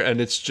get there, and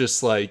it's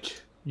just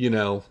like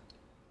it's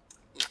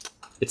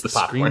the the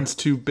popcorn. screen's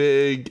too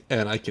big,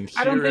 and I can hear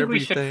I don't think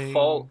everything. we should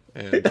fault.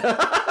 And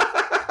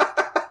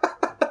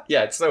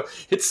Yeah,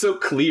 it's so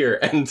clear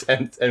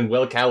and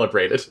well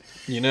calibrated.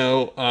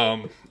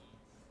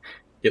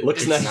 It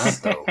looks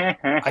nice. Not, though.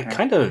 I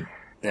kind of...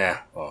 Yeah,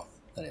 well,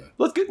 anyway.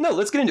 Let's get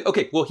into...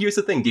 Okay, well, here's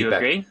the thing, You Deepak.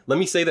 agree? Let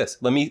me say this.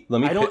 Let me.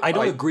 I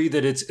don't agree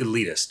that it's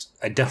elitist.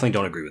 I definitely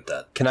don't agree with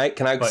that. Can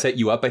I set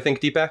you up, I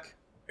think, Deepak?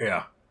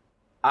 Yeah.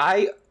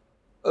 I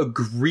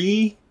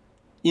agree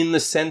in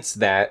the sense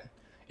that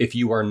if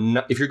you're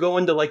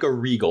going to like a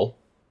Regal,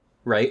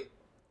 right?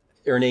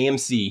 Or an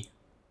AMC,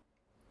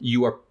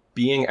 you are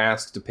being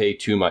asked to pay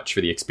too much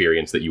for the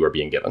experience that you are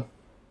being given.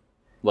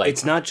 Like,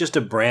 It's not just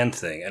a brand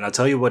thing, and I'll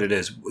tell you what it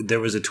is. There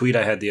was a tweet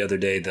I had the other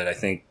day that I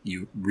think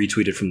you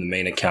retweeted from the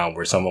main account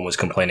where someone was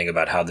complaining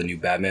about how the new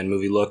Batman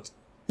movie looked.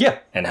 Yeah.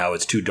 And how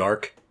it's too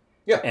dark.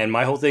 Yeah. And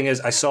my whole thing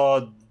is, I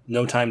saw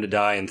No Time to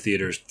Die in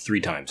theaters 3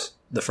 times.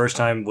 The first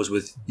time was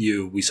with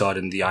you. We saw it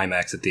in the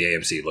IMAX at the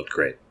AMC. It looked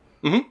great.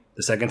 Mm-hmm.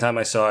 The second time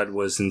I saw it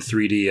was in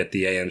 3D at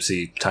the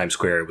AMC Times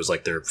Square. It was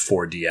like their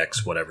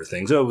 4DX whatever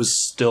thing. So it was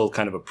still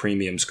kind of a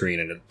premium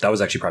screen, and that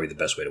was actually probably the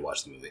best way to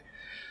watch the movie.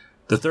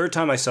 The third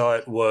time I saw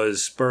it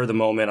was spur of the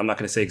moment. I'm not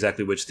going to say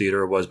exactly which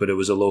theater it was, but it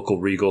was a local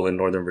Regal in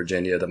Northern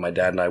Virginia that my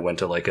dad and I went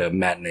to like a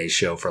matinee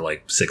show for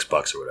like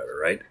 $6 or whatever,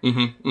 right?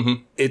 Mm-hmm.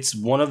 Mm-hmm. It's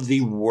one of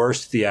the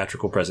worst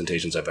theatrical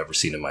presentations I've ever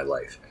seen in my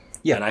life.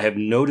 Yeah. And I have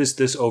noticed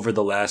this over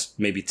the last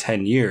maybe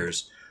 10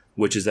 years,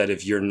 which is that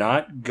if you're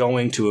not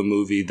going to a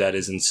movie that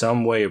is in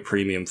some way a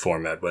premium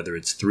format, whether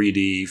it's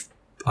 3D,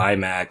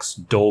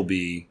 IMAX,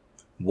 Dolby,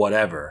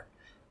 whatever,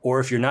 or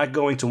if you're not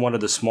going to one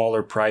of the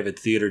smaller private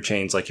theater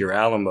chains like your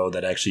Alamo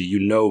that actually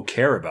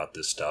care about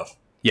this stuff,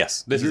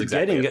 Yes, this you're is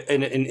exactly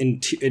getting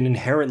an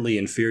inherently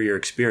inferior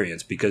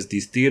experience because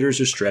these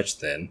theaters are stretched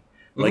thin.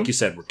 Like you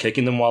said, we're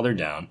kicking them while they're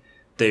down.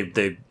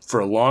 They for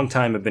a long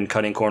time have been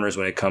cutting corners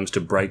when it comes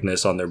to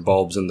brightness on their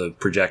bulbs and the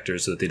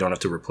projectors so that they don't have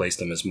to replace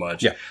them as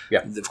much. Yeah.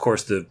 Of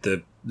course,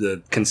 the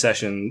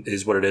concession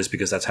is what it is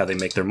because that's how they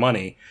make their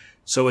money.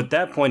 So at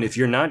that point, if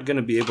you're not going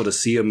to be able to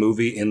see a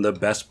movie in the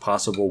best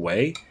possible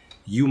way,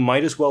 you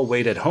might as well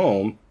wait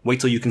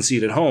till you can see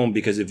it at home,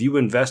 because if you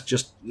invest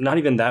just not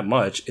even that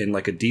much in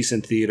like a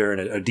decent theater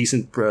and a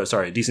decent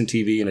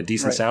TV and a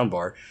decent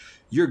soundbar,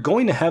 you're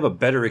going to have a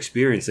better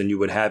experience than you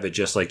would have at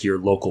just like your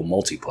local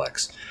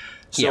multiplex.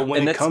 So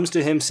when it comes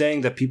to him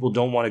saying that people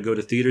don't want to go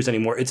to theaters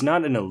anymore, it's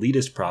not an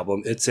elitist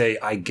problem. It's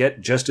I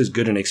get just as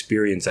good an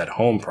experience at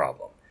home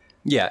problem.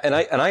 Yeah, and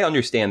I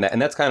understand that,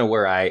 and that's kind of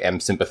where I am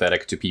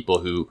sympathetic to people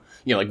who,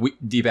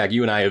 Deepak,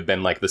 you and I have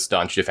been like the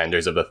staunch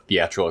defenders of the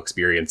theatrical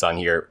experience on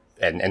here,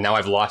 and now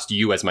I've lost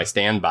you as my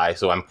standby,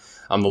 so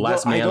I'm the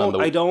last man on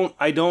the.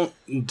 I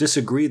don't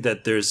disagree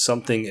that there's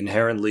something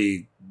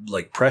inherently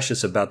like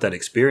precious about that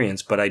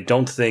experience, but I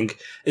don't think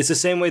it's the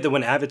same way that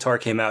when Avatar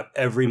came out,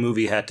 every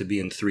movie had to be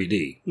in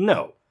 3D.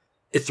 No.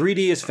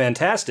 3D is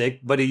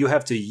fantastic, but you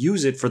have to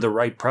use it for the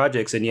right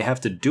projects and you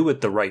have to do it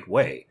the right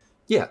way.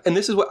 Yeah, and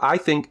this is what I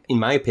think, in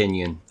my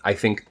opinion, I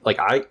think, like,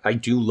 I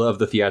do love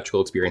the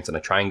theatrical experience, and I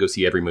try and go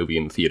see every movie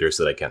in the theaters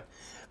that I can.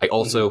 I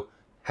also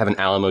have an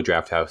Alamo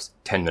Drafthouse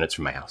 10 minutes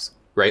from my house,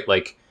 right?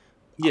 Like,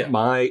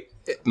 my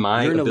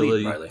You're an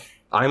ability... elite, Riley.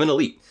 I'm an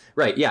elite.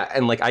 Right, yeah,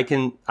 and like I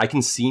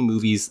can see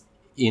movies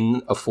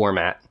in a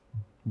format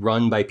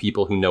run by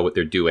people who know what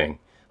they're doing,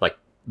 like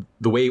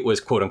the way it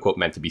was quote unquote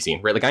meant to be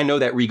seen, right? Like I know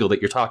that Regal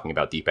that you're talking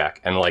about, Deepak,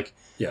 and like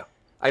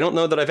I don't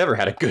know that I've ever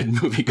had a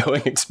good movie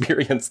going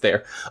experience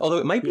there. Although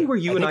it might be where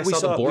you and I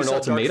saw the Bourne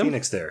Ultimatum. Dark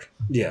Phoenix there.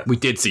 Yeah, we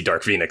did see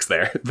Dark Phoenix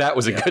there. That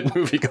was a good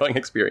movie going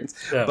experience.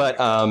 Yeah. But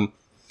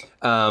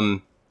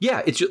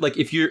it's just like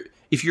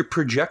if your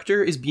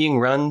projector is being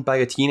run by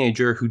a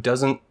teenager who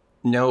doesn't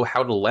know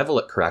how to level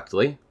it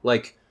correctly,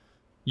 like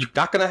you're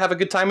not going to have a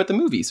good time at the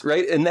movies,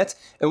 right? And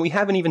we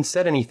haven't even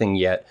said anything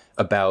yet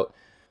about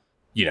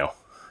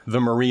the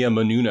Maria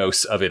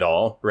Menounos of it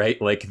all, right?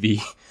 Like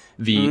the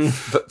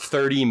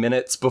 30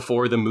 minutes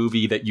before the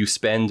movie that you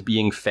spend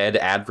being fed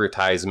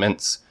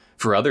advertisements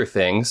for other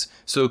things.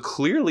 So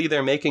clearly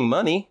they're making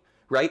money,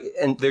 right?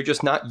 And they're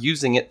just not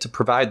using it to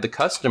provide the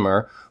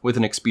customer with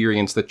an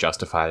experience that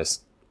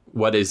justifies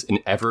what is an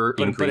ever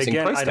increasing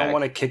price tag. I don't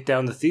want to kick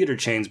down the theater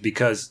chains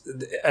because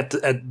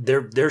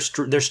they're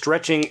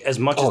stretching as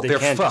much as they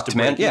can just to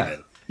break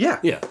even. Yeah.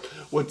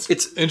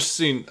 It's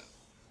interesting.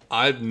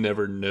 I've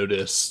never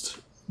noticed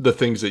the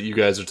things that you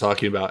guys are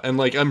talking about, and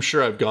like I'm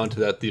sure I've gone to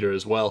that theater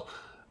as well.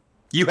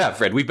 You have,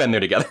 Fred. We've been there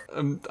together.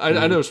 I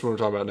know what we're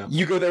talking about now.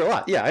 You go there a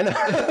lot. Yeah, I know.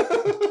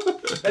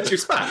 That's your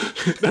spot.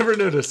 Never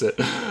noticed it.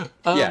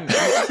 Yeah.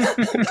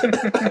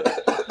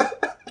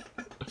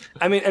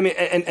 I mean,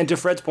 and to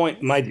Fred's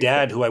point, my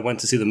dad, who I went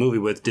to see the movie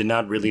with, did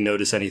not really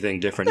notice anything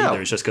different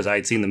either. It's just because I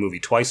had seen the movie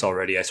twice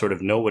already. I sort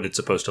of know what it's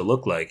supposed to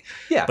look like.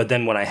 Yeah. But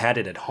then when I had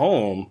it at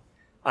home,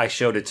 I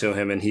showed it to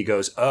him, and he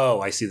goes, "Oh,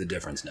 I see the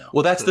difference now."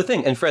 Well, that's the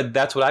thing. And Fred,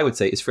 that's what I would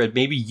say is, Fred,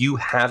 maybe you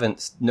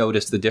haven't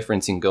noticed the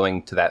difference in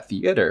going to that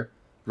theater,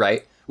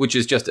 right? Which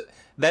is just,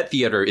 that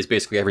theater is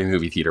basically every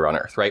movie theater on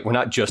earth, right? We're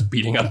not just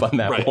beating up on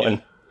that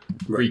one,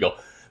 Regal.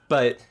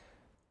 But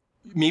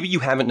maybe you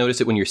haven't noticed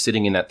it when you're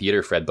sitting in that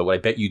theater, Fred, but what I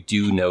bet you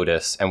do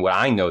notice, and what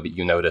I know that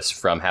you notice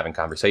from having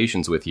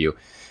conversations with you,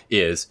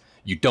 is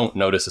you don't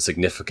notice a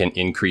significant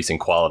increase in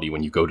quality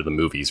when you go to the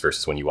movies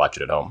versus when you watch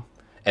it at home.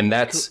 And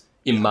that's,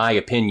 in my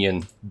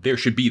opinion, there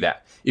should be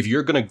that. If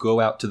you're going to go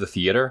out to the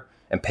theater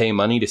and pay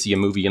money to see a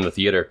movie in the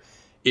theater,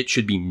 it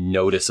should be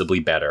noticeably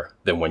better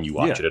than when you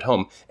watch it at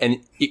home. And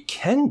it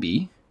can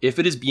be, if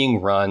it is being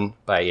run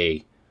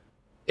by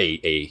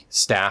a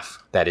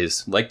staff that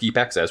is, like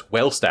Deepak says,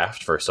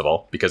 well-staffed, first of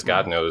all, because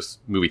God knows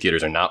movie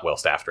theaters are not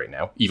well-staffed right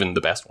now, even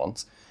the best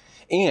ones.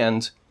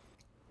 And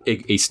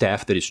a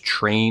staff that is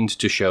trained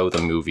to show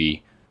the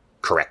movie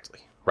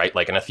correctly, right?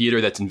 Like in a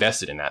theater that's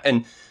invested in that.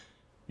 And,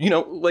 you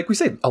know, like we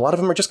say, a lot of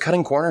them are just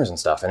cutting corners and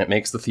stuff, and it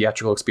makes the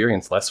theatrical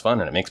experience less fun,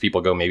 and it makes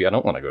people go, maybe I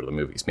don't want to go to the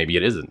movies. Maybe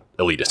it is an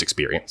elitist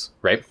experience,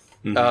 right?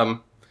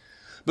 Mm-hmm.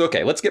 But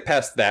okay, let's get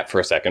past that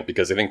for a second,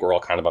 because I think we're all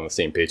kind of on the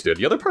same page there.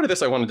 The other part of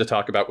this I wanted to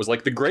talk about was,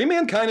 like, The Gray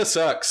Man kind of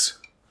sucks.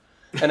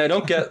 And I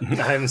don't get...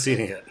 I haven't seen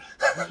it yet.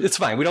 It's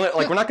fine. We don't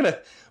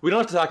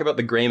have to talk about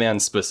The Gray Man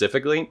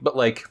specifically, but,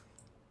 like,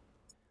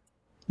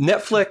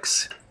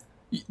 Netflix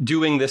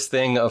doing this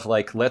thing of,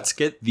 like, let's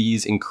get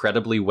these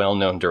incredibly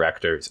well-known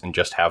directors and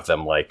just have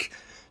them, like,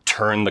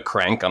 turn the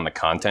crank on the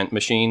content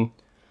machine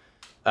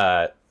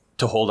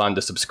to hold on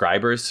to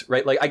subscribers,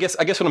 right? Like, I guess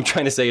what I'm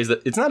trying to say is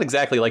that it's not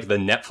exactly like the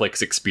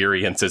Netflix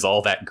experience is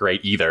all that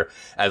great either,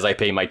 as I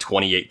pay my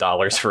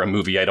 $28 for a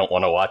movie I don't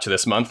want to watch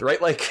this month,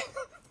 right? Like...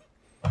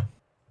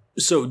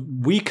 So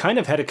we kind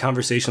of had a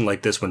conversation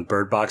like this when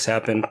Bird Box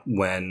happened,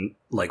 when,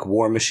 like,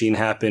 War Machine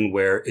happened,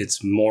 where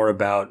it's more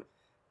about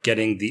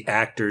getting the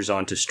actors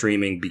onto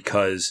streaming,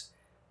 because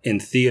in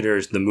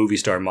theaters, the movie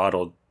star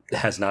model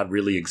has not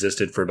really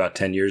existed for about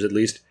 10 years at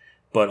least.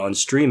 But on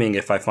streaming,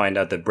 if I find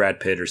out that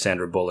Brad Pitt or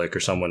Sandra Bullock or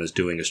someone is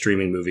doing a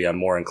streaming movie, I'm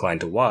more inclined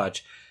to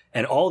watch.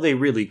 And all they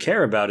really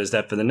care about is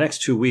that for the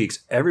next 2 weeks,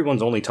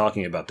 everyone's only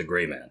talking about The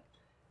Gray Man.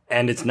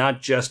 And it's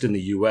not just in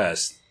the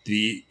US.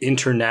 The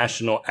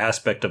international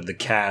aspect of the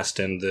cast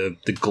and the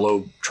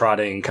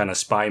globe-trotting kind of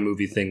spy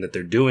movie thing that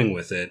they're doing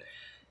with it,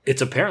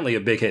 it's apparently a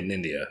big hit in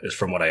India, is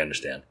from what I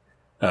understand,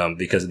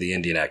 because of the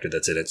Indian actor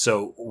that's in it.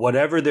 So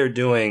whatever they're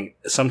doing,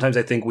 sometimes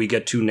I think we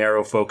get too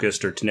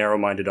narrow-focused or too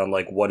narrow-minded on,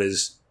 like, what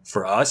is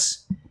for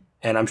us.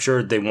 And I'm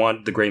sure they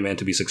want The Gray Man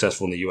to be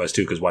successful in the US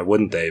too, because why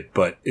wouldn't they?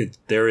 But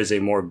there is a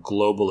more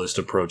globalist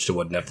approach to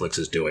what Netflix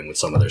is doing with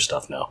some of their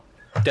stuff now.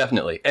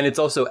 Definitely. And it's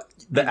also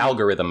the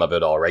algorithm of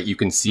it all, right? You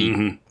can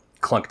see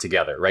clunked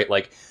together, right?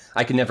 Like,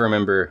 I can never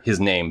remember his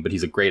name, but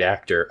he's a great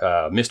actor.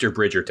 Mr.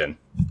 Bridgerton,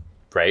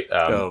 right?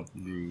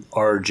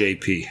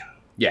 RJP.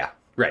 Yeah,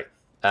 right.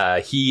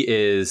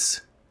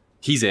 He's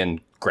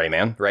in Gray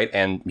Man, right?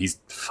 And he's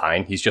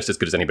fine. He's just as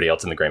good as anybody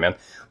else in the Gray Man.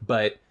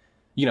 But,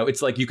 you know,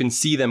 it's like you can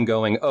see them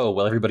going, oh,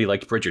 well, everybody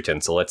liked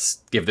Bridgerton, so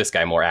let's give this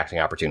guy more acting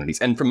opportunities.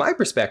 And from my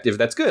perspective,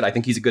 that's good. I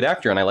think he's a good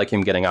actor, and I like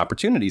him getting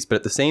opportunities. But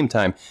at the same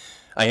time,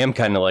 I am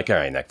kind of like, all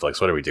right, Netflix,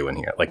 what are we doing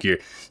here? Like, you're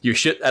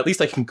shit. At least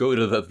I can go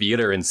to the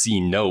theater and see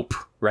Nope,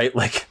 right?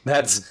 Like,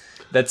 that's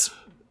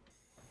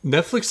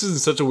Netflix is in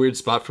such a weird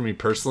spot for me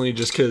personally,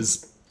 just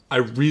because I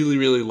really,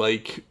 really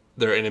like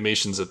their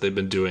animations that they've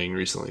been doing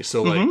recently.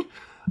 So, like,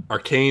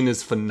 Arcane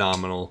is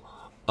phenomenal.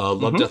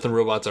 Love, Death, and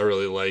Robots I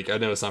really like. I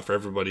know it's not for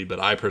everybody, but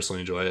I personally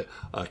enjoy it.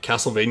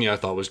 Castlevania I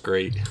thought was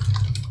great.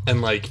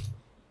 And, like,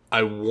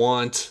 I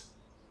want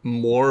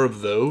more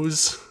of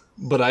those,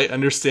 but I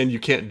understand you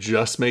can't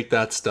just make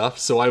that stuff.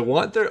 So I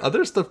want their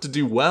other stuff to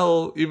do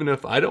well, even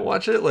if I don't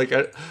watch it. Like,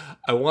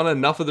 I want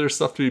enough of their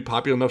stuff to be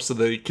popular enough so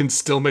they can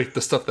still make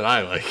the stuff that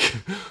I like.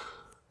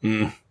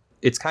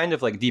 It's kind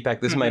of like, Deepak,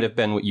 this might have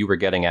been what you were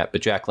getting at,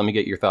 but Jack, let me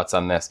get your thoughts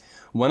on this.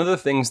 One of the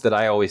things that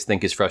I always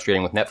think is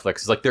frustrating with Netflix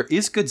is, like, there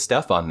is good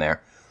stuff on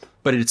there,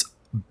 but it's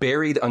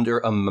buried under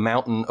a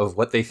mountain of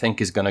what they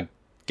think is going to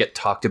get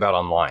talked about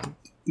online,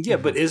 Yeah,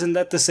 but isn't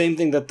that the same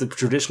thing that the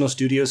traditional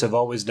studios have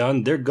always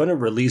done? They're going to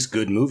release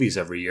good movies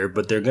every year,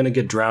 but they're going to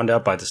get drowned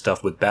out by the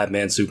stuff with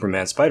Batman,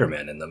 Superman,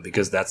 Spider-Man in them,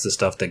 because that's the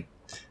stuff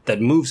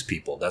that moves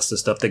people. That's the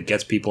stuff that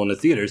gets people into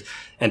theaters.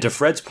 And to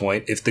Fred's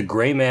point, if the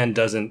Gray Man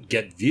doesn't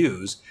get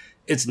views,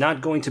 it's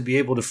not going to be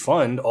able to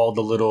fund all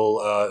the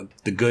little,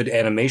 the good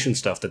animation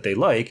stuff that they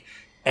like.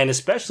 And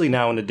especially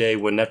now in a day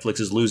when Netflix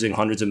is losing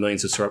hundreds of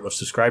millions of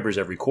subscribers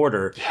every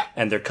quarter,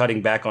 and they're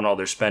cutting back on all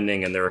their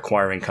spending, and they're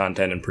acquiring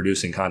content and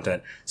producing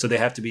content. So they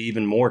have to be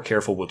even more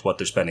careful with what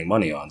they're spending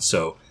money on.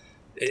 So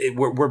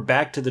we're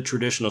back to the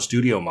traditional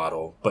studio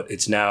model, but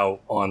it's now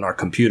on our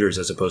computers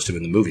as opposed to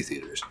in the movie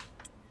theaters.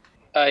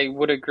 I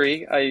would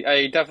agree.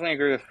 I definitely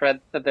agree with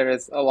Fred that there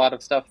is a lot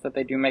of stuff that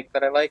they do make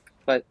that I like,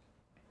 but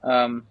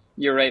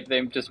you're right,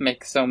 they just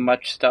make so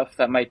much stuff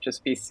that might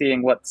just be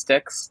seeing what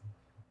sticks.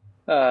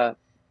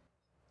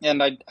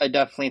 And I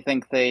definitely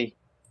think they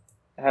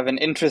have an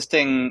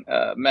interesting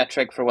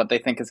metric for what they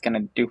think is going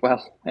to do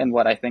well and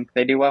what I think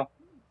they do well.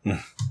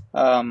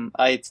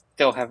 I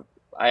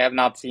have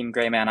not seen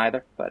Gray Man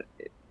either, but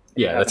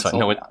that's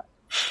fine.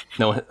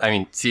 No, I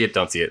mean, see it,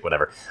 don't see it,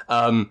 whatever.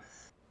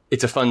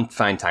 It's a fun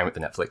time at the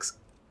Netflix.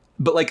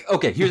 But like,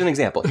 okay, here's an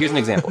example.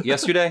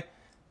 Yesterday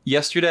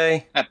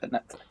at the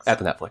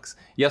Netflix.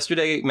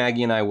 Yesterday,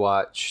 Maggie and I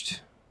watched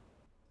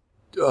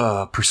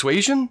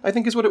Persuasion, I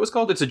think is what it was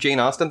called. It's a Jane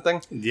Austen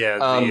thing.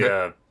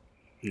 Yeah.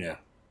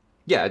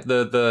 Yeah, is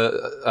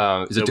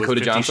it Dakota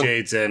 50 Johnson?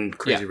 Shades and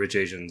Crazy Rich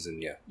Asians,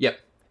 and Yep.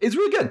 It's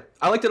really good.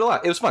 I liked it a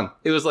lot. It was fun.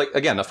 It was like,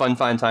 again, a fun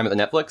time at the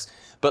Netflix.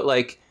 But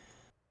like,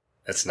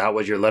 that's not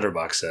what your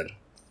Letterboxd said.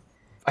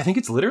 I think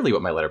it's literally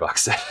what my Letterboxd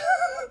said.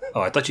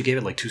 Oh, I thought you gave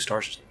it like 2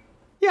 stars or something.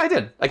 Yeah, I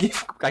did. I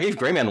gave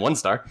Gray Man 1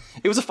 star.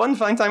 It was a fun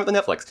time at the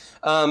Netflix.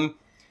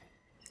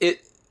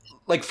 It,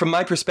 like, from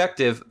my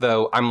perspective,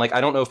 though, I'm like,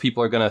 I don't know if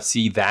people are gonna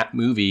see that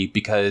movie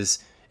because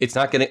it's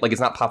not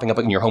popping up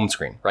in your home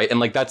screen, right? And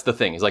like, that's the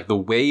thing, is like the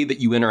way that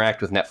you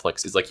interact with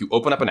Netflix is like you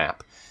open up an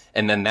app,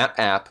 and then that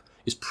app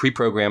is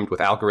pre-programmed with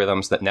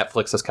algorithms that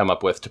Netflix has come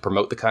up with to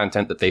promote the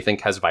content that they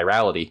think has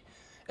virality,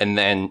 and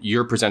then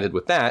you're presented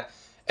with that,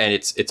 and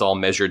it's all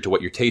measured to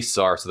what your tastes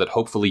are, so that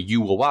hopefully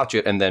you will watch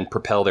it and then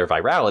propel their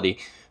virality.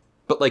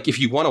 But like, if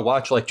you want to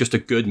watch like just a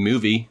good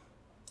movie,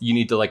 you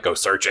need to like go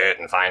search it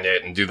and find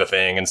it and do the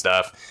thing and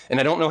stuff. And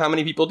I don't know how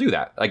many people do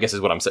that, I guess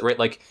is what I'm saying, right?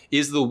 Like,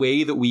 is the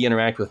way that we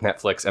interact with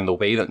Netflix and the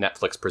way that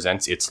Netflix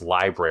presents its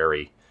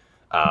library,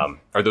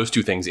 are those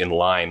two things in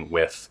line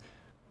with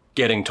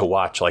getting to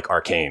watch like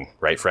Arcane,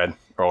 right, Fred?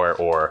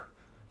 Or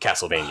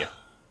Castlevania?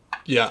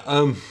 Yeah,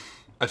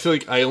 I feel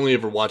like I only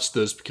ever watched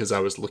those because I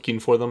was looking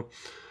for them.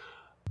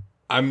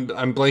 I'm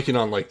blanking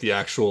on like the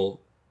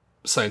actual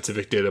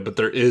scientific data, but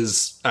there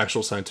is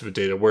actual scientific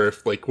data where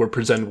if like we're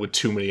presented with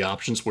too many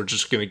options, we're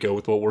just going to go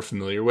with what we're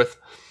familiar with.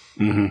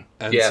 Mm-hmm.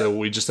 And so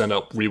we just end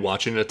up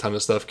rewatching a ton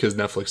of stuff because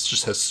Netflix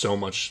just has so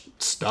much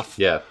stuff.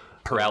 Yeah,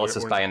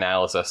 paralysis by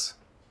analysis.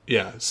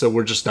 Yeah, so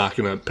we're just not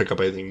going to pick up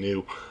anything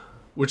new,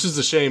 which is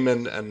a shame.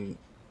 And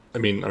I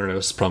mean, I don't know,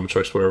 it's a problem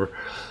choice, whatever.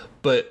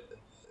 But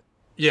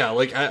yeah,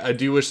 like I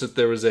do wish that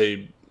there was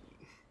a,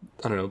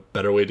 I don't know,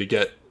 better way to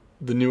get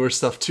the newer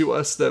stuff to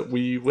us that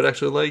we would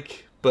actually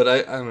like. But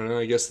I don't know,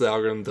 I guess the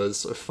algorithm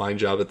does a fine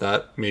job at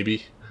that,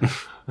 maybe.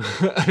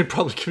 It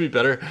probably could be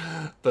better.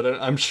 But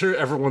I'm sure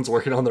everyone's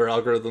working on their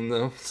algorithm,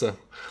 though, so it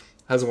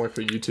hasn't worked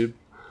for YouTube.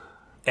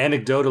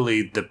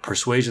 Anecdotally, the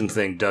Persuasion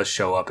thing does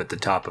show up at the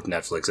top of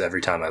Netflix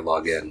every time I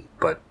log in,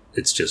 but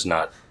it's just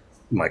not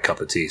my cup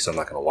of tea, so I'm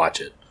not going to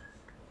watch it.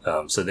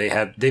 So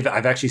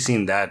I've actually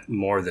seen that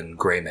more than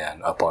Gray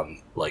Man up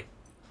on like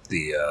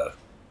the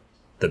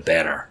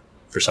banner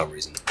for some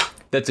reason.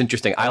 That's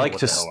interesting. I like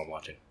what the hell I'm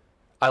watching.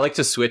 I like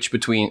to switch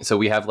between, so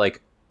we have like,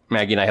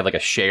 Maggie and I have like a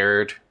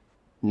shared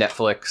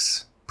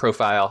Netflix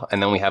profile, and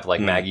then we have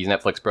like Maggie's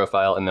Netflix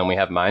profile, and then we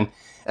have mine.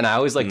 And I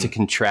always like to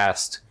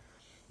contrast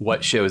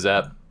what shows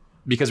up,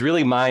 because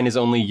really mine is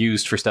only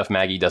used for stuff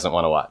Maggie doesn't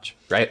want to watch,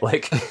 right?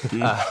 Like,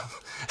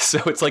 so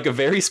it's like a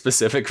very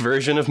specific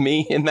version of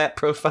me in that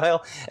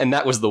profile, and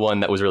that was the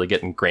one that was really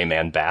getting Gray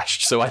Man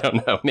bashed. So I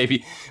don't know,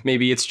 maybe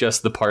it's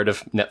just the part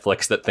of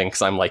Netflix that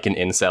thinks I'm like an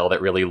incel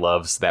that really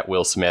loves that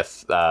Will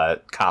Smith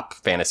cop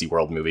fantasy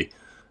world movie.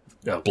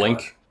 Oh, Blink,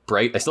 God.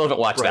 Bright. I still haven't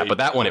watched that, but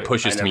that one, it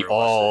pushes to me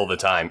all the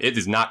time. It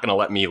is not going to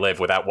let me live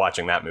without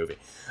watching that movie.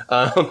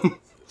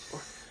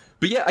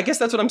 But yeah, I guess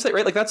that's what I'm saying,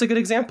 right? Like, that's a good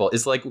example.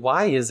 Is like,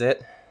 why is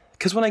it?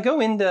 Because when I go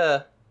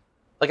into,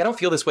 like, I don't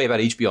feel this way about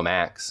HBO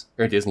Max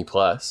or Disney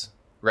Plus,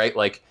 right?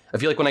 Like, I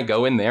feel like when I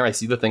go in there, I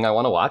see the thing I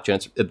want to watch,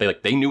 and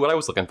they knew what I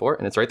was looking for,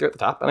 and it's right there at the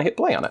top, and I hit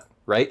play on it,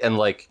 right? And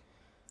like,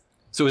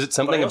 so is it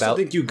something about? I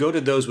think you go to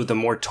those with a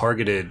more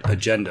targeted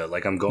agenda.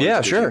 Like, I'm going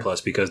to Disney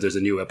Plus because there's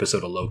a new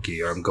episode of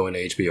Loki, or I'm going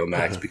to HBO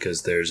Max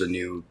because there's a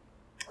new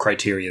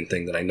Criterion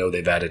thing that I know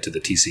they've added to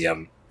the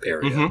TCM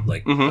area.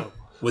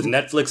 With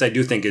Netflix, I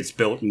do think it's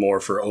built more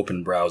for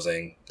open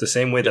browsing, the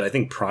same way that I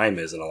think Prime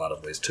is in a lot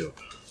of ways too.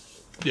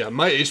 Yeah,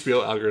 my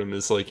HBO algorithm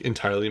is like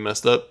entirely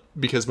messed up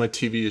because my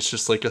TV is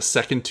just like a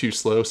second too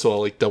slow. So I'll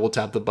like double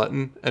tap the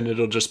button and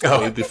it'll just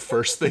play the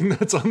first thing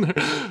that's on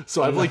there.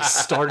 So I've like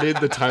started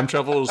The Time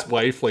Traveler's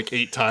Wife like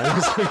 8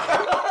 times.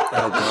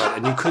 Oh god,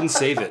 and you couldn't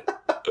save it.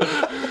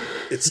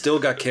 It still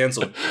got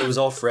canceled. It was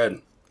all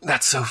Fred.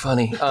 That's so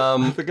funny.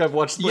 I think I've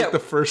watched like the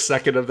first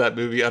second of that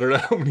movie. I don't know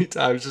how many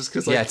times, just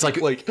because it's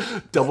like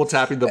double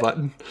tapping the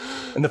button.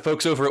 And the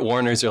folks over at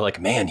Warner's are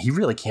like, man, he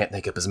really can't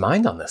make up his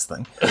mind on this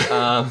thing.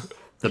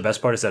 The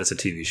best part is that it's a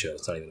TV show.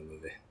 It's not even a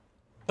movie.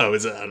 Oh,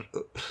 is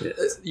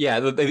that? Yeah,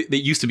 they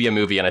used to be a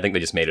movie, and I think they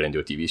just made it into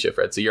a TV show,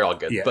 Fred. So you're all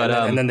good. Yeah, but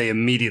and then they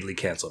immediately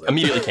canceled it.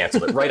 Immediately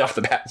canceled it right off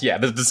the bat. Yeah,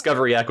 the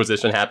Discovery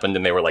acquisition happened,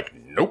 and they were like,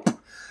 nope.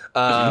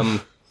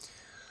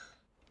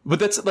 But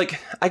that's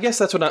like, I guess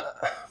that's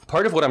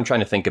part of what I'm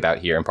trying to think about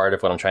here, and part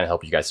of what I'm trying to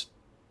help you guys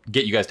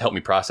get you guys to help me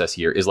process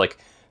here is like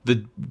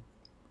the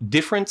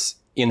difference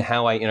in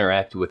how I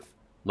interact with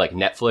like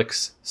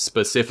Netflix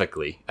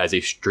specifically as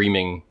a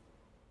streaming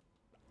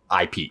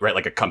IP, right?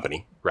 Like a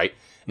company, right?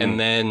 And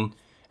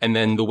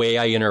then the way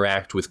I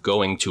interact with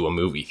going to a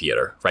movie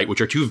theater, right?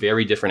 Which are two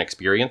very different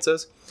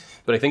experiences.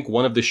 But I think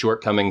one of the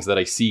shortcomings that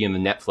I see in the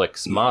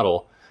Netflix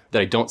model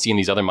that I don't see in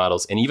these other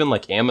models, and even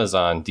like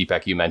Amazon,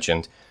 Deepak, you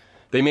mentioned,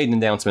 they made an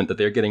announcement that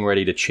they're getting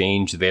ready to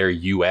change their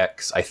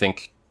UX, I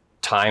think,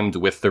 timed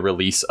with the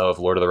release of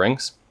Lord of the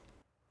Rings.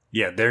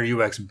 Yeah, their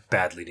UX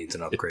badly needs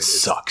an upgrade. It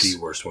sucks. It's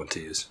the worst one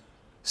to use.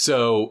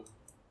 So,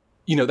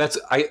 you know, that's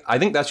I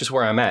think that's just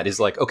where I'm at,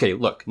 is like, okay,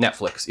 look,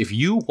 Netflix, if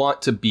you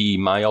want to be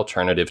my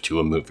alternative to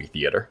a movie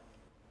theater,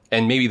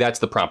 and maybe that's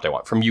the prompt I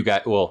want from you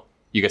guys. Well,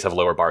 you guys have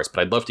lower bars,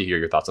 but I'd love to hear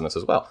your thoughts on this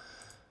as well.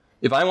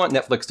 If I want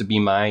Netflix to be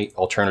my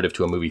alternative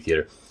to a movie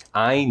theater,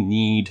 I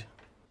need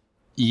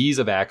ease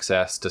of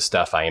access to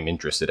stuff I am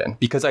interested in.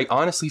 Because I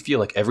honestly feel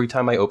like every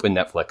time I open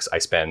Netflix, I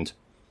spend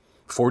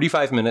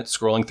 45 minutes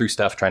scrolling through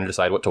stuff trying to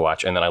decide what to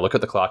watch, and then I look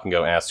at the clock and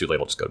go, it's too late,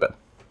 I'll just go to bed.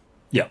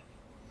 Yeah.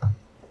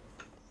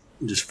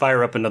 Just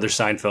fire up another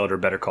Seinfeld or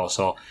Better Call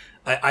Saul.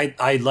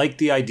 I like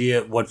the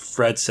idea, what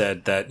Fred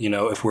said, that, you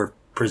know, if we're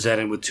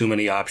presented with too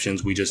many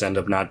options, we just end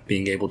up not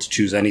being able to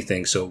choose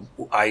anything. So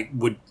it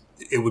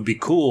would be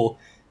cool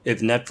if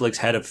Netflix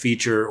had a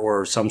feature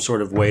or some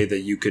sort of way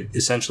that you could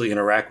essentially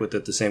interact with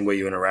it the same way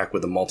you interact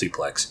with a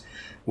multiplex.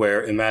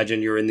 Where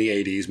imagine you're in the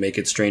 80s, make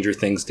it Stranger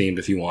Things themed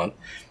if you want,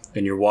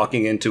 and you're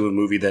walking into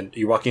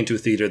a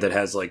theater that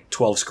has like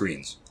 12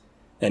 screens,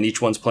 and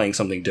each one's playing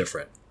something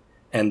different.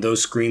 And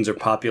those screens are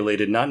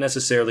populated not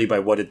necessarily by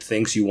what it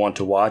thinks you want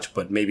to watch,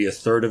 but maybe a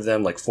third of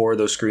them, like 4 of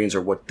those screens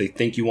are what they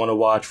think you want to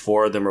watch,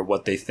 4 of them are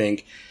what they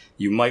think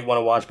you might want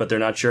to watch, but they're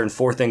not sure, and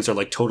 4 things are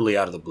like totally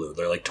out of the blue.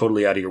 They're like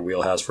totally out of your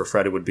wheelhouse. For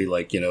Fred, it would be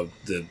like, you know,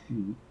 the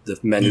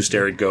men who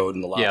stare at goat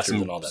and the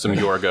lobsters and all that. Some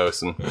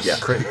Yorgos and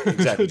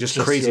exactly, just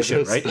crazy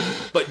shit, right?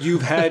 But you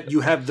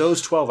have those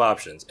 12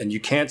 options, and you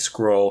can't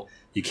scroll,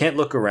 you can't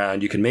look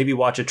around. You can maybe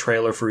watch a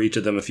trailer for each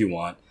of them if you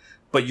want,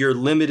 but you're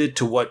limited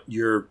to what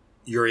you're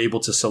able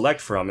to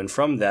select from, and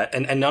from that,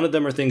 and none of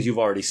them are things you've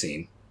already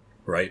seen.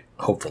 Right?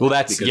 Hopefully. Well,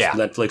 that's, because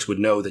Netflix would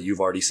know that you've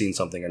already seen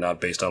something or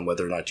not based on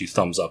whether or not you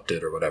thumbs upped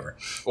it or whatever.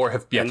 Or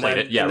have played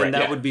it. Yeah, and right.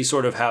 That would be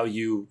sort of how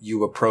you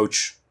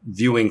approach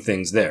viewing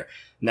things there.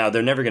 Now,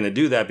 they're never going to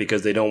do that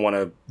because they don't want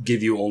to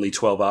give you only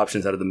 12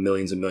 options out of the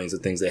millions and millions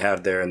of things they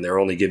have there, and they're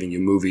only giving you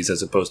movies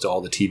as opposed to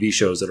all the TV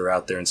shows that are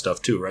out there and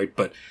stuff too, right?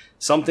 But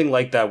something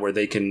like that where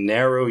they can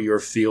narrow your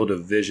field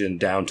of vision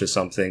down to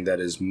something that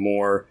is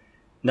more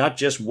not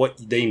just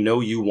what they know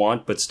you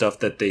want, but stuff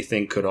that they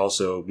think could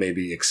also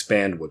maybe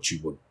expand what you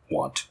would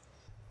want.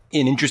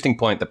 An interesting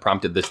point that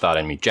prompted this thought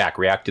in me. Jack,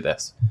 react to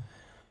this.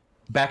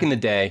 Back in the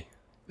day,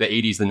 the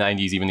 80s, the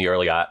 90s, even the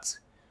early aughts,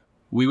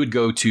 we would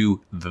go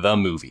to the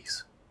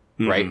movies,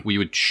 right? We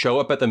would show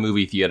up at the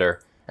movie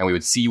theater and we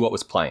would see what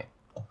was playing.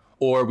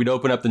 Or we'd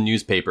open up the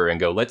newspaper and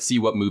go, let's see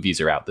what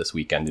movies are out this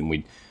weekend. And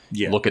we'd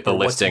look at the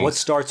listings. What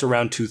starts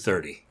around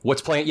 2:30?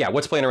 What's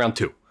playing around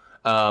 2?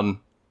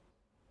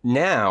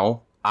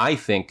 Now, I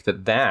think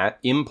that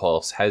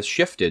impulse has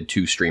shifted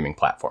to streaming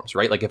platforms,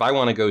 right? Like if I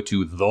want to go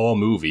to the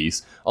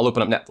movies, I'll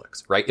open up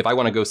Netflix, right? If I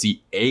want to go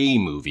see a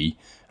movie,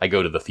 I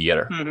go to the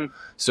theater. Mm-hmm.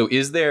 So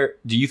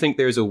do you think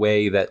there's a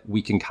way that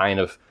we can kind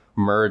of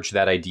merge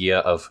that idea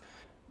of,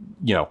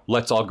 you know,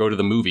 let's all go to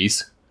the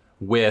movies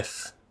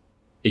with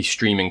a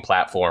streaming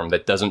platform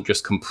that doesn't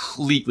just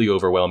completely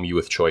overwhelm you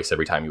with choice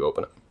every time you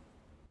open it?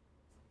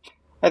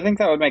 I think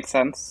that would make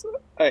sense.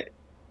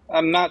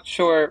 I'm not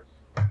sure.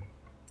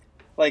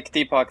 Like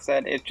Deepak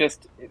said, it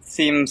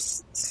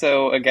seems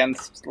so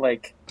against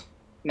like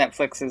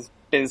Netflix's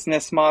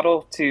business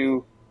model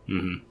to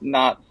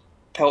not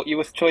pelt you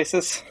with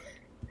choices.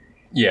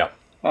 Yeah.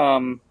 I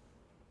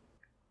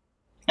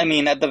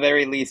mean, at the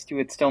very least, you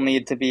would still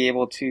need to be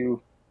able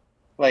to,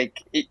 like,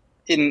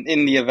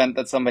 in the event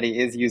that somebody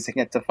is using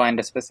it to find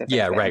a specific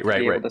thing, be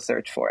able to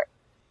search for it.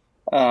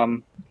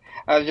 I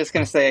was just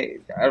going to say,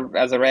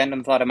 as a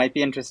random thought, it might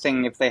be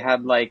interesting if they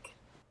had like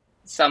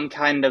some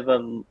kind of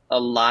a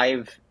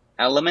live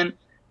element,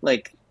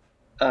 like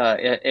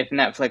if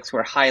Netflix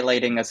were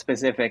highlighting a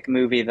specific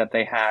movie that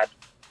they had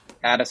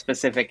at a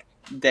specific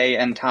day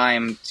and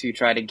time to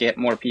try to get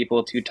more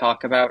people to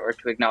talk about or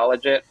to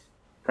acknowledge it.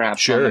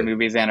 Perhaps on the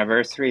movie's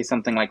anniversary,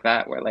 something like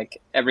that, where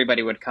like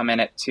everybody would come in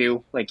at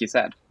 2, like you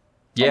said.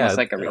 Yeah, almost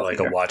like a real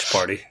theater. A watch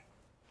party.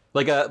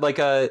 Like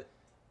a.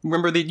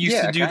 Remember they used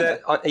to do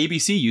that on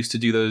ABC. Used to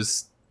do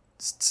those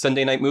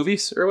Sunday night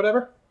movies or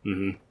whatever.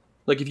 Mm-hmm.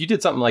 Like if you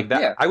did something like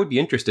that, I would be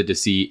interested to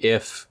see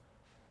if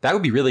that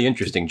would be really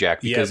interesting, Jack.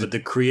 Because but the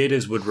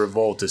creatives would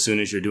revolt as soon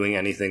as you're doing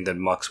anything that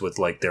mucks with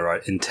like their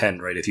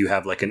intent, right? If you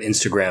have like an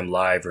Instagram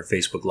Live or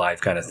Facebook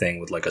Live kind of thing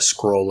with like a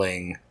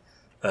scrolling.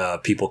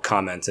 People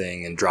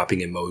commenting and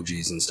dropping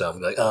emojis and stuff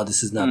like, oh,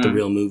 this is not the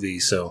real movie.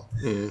 So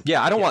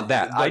I don't want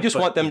that. I just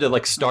want them to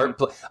like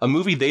start a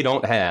movie they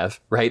don't have,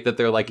 right? That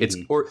they're like, it's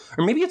or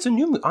maybe it's a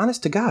new.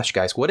 Honest to gosh,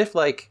 guys, what if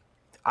like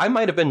I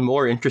might have been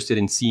more interested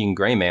in seeing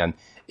Gray Man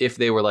if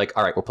they were like,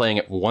 all right, we're playing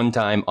it one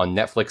time on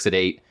Netflix at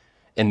 8,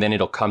 and then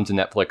it'll come to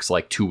Netflix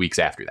like 2 weeks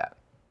after that.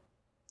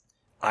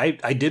 I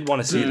did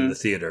want to see it in the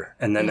theater,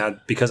 and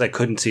then because I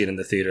couldn't see it in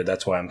the theater,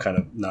 that's why I'm kind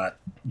of not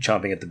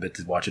chomping at the bit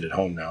to watch it at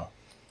home now.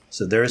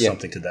 So there is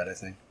something to that, I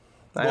think.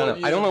 I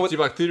don't know what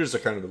D-Block theaters are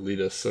kind of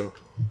elitist, so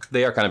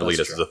they are kind of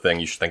elitist. Is a thing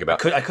you should think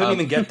about. I couldn't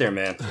even get there,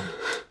 man.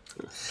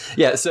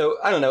 Yeah, so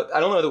I don't know. I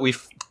don't know that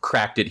we've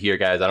cracked it here,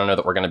 guys. I don't know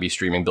that we're going to be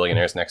streaming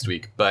Billionaires next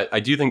week, but I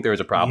do think there's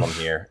a problem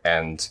here,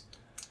 and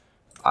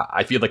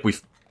I feel like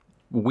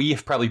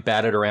we've probably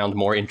batted around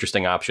more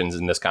interesting options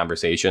in this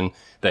conversation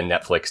than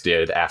Netflix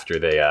did after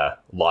they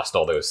lost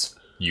all those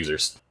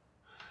users.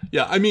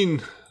 Yeah, I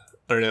mean,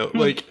 I don't know,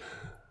 like.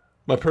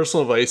 My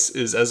personal advice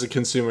is, as a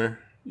consumer,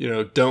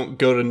 don't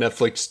go to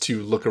Netflix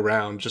to look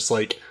around. Just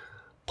like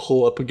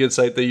pull up a good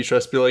site that you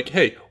trust. Be like,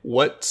 hey,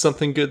 what's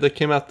something good that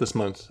came out this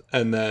month?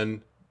 And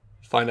then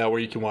find out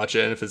where you can watch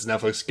it. And if it's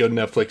Netflix, go to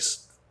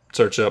Netflix,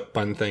 search up,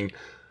 find the thing.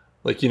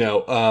 Like,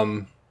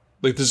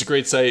 like there's a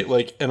great site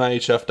like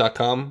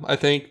NIHF.com. I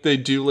think they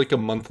do like a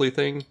monthly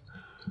thing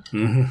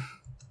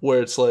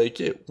where it's like,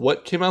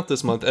 what came out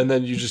this month? And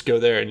then you just go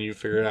there and you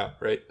figure it out,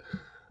 right?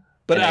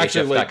 But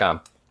actually,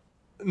 like.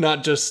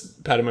 Not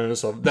just patting my own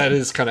self. That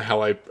is kind of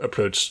how I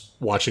approach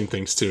watching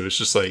things too. It's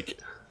just like,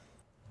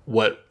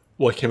 what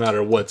came out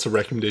or what's a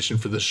recommendation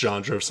for this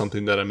genre of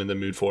something that I'm in the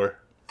mood for,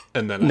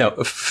 and then I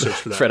search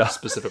for that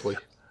specifically.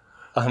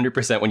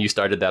 100%. When you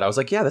started that, I was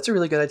like, yeah, that's a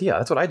really good idea.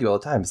 That's what I do all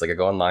the time. It's like I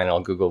go online and I'll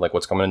Google like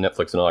what's coming to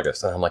Netflix in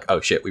August, and I'm like,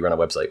 oh shit, we run a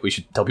website. We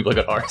should tell people to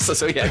go to ours.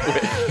 So yeah,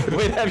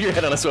 way to have your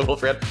head on a swivel,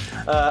 Fred.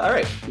 All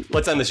right,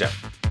 let's end the show.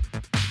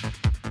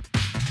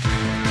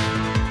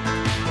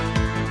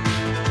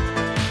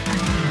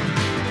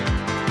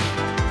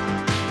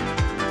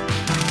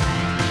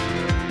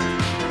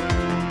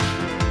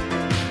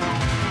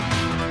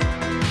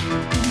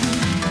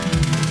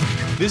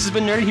 This has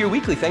been Nerdy Here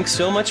Weekly. Thanks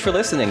so much for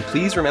listening.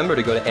 Please remember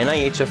to go to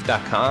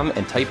NIHF.com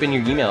and type in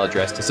your email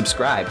address to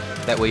subscribe.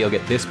 That way you'll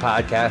get this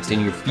podcast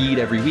in your feed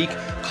every week,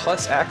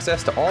 plus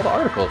access to all the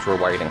articles we're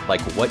writing, like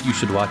what you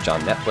should watch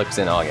on Netflix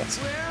in August.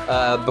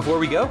 Before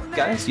we go,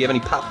 guys, do you have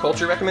any pop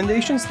culture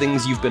recommendations?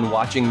 Things you've been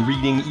watching,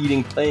 reading,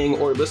 eating, playing,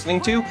 or listening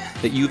to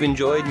that you've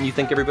enjoyed and you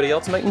think everybody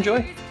else might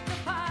enjoy?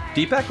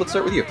 Deepak, let's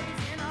start with you.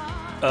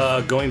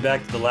 Going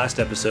back to the last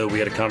episode, we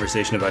had a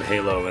conversation about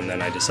Halo, and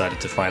then I decided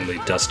to finally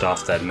dust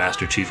off that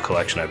Master Chief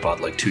collection I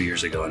bought like 2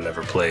 years ago and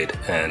never played.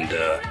 And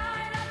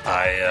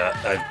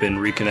I've been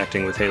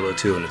reconnecting with Halo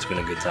 2, and it's been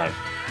a good time.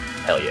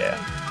 Hell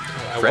yeah.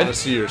 I want to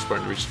see your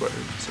Spartan Reach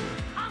Spartan. So.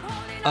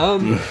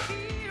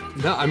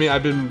 No, I mean,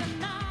 I've been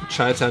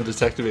Chinatown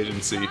Detective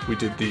Agency. We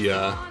did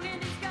the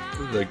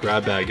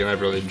grab bag, and I've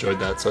really enjoyed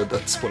that, so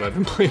that's what I've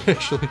been playing,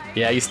 actually.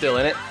 Yeah, you still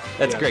in it?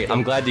 That's great.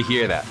 I'm glad to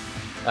hear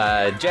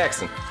that.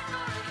 Jackson.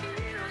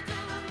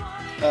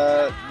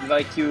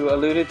 Like you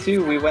alluded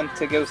to, we went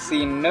to go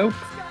see Nope,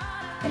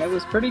 and it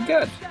was pretty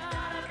good.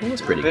 It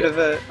was pretty good. A bit of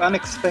an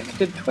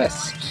unexpected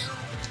twist.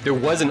 There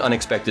was an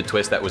unexpected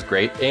twist that was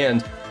great,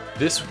 and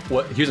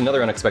here's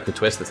another unexpected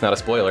twist that's not a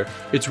spoiler.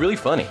 It's really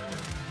funny.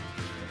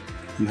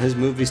 His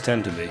movies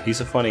tend to be.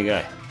 He's a funny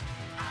guy.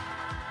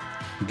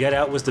 Get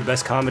Out was the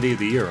best comedy of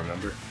the year,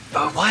 remember?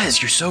 Oh, it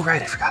was. You're so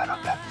right. I forgot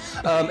about that.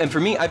 And for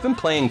me, I've been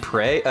playing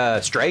Stray.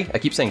 I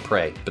keep saying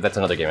Prey, but that's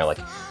another game I like.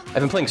 I've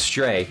been playing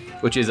Stray,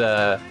 which is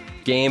a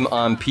game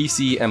on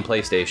PC and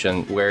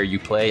PlayStation where you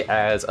play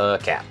as a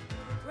cat.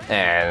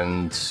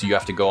 And you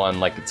have to go on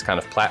like it's kind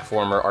of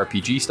platformer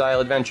RPG style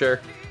adventure,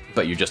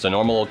 but you're just a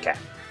normal old cat.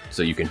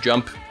 So you can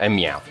jump and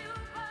meow.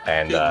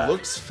 And it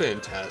looks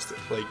fantastic.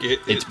 Like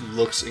it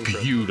looks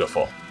incredible.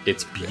 Beautiful.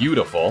 It's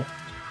beautiful.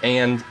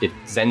 And it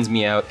sends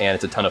me out, and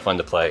it's a ton of fun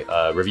to play.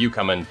 Review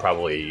coming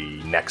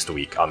probably next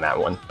week on that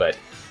one, but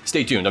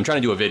stay tuned. I'm trying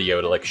to do a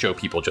video to like show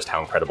people just how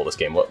incredible this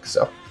game looks.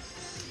 So,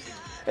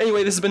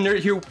 anyway, this has been Nerd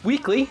Here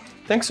Weekly.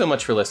 Thanks so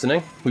much for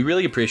listening. We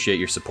really appreciate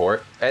your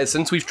support.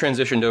 Since we've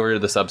transitioned over to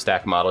the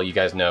Substack model, you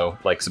guys know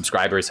like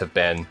subscribers have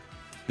been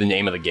the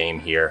name of the game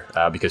here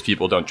because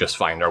people don't just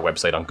find our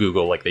website on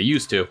Google like they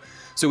used to.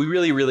 So we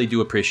really, really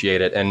do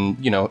appreciate it. And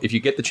if you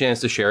get the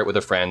chance to share it with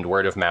a friend,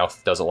 word of mouth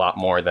does a lot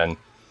more than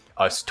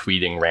us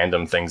tweeting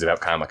random things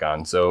about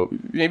Comic-Con. So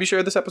maybe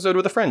share this episode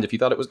with a friend if you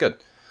thought it was good.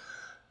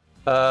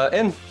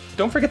 And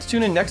don't forget to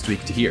tune in next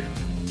week to hear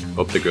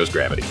Hope There Goes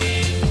Gravity.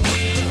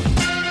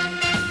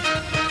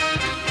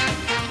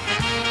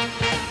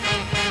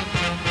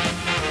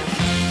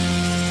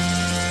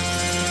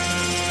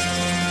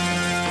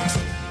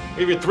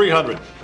 Give you 300.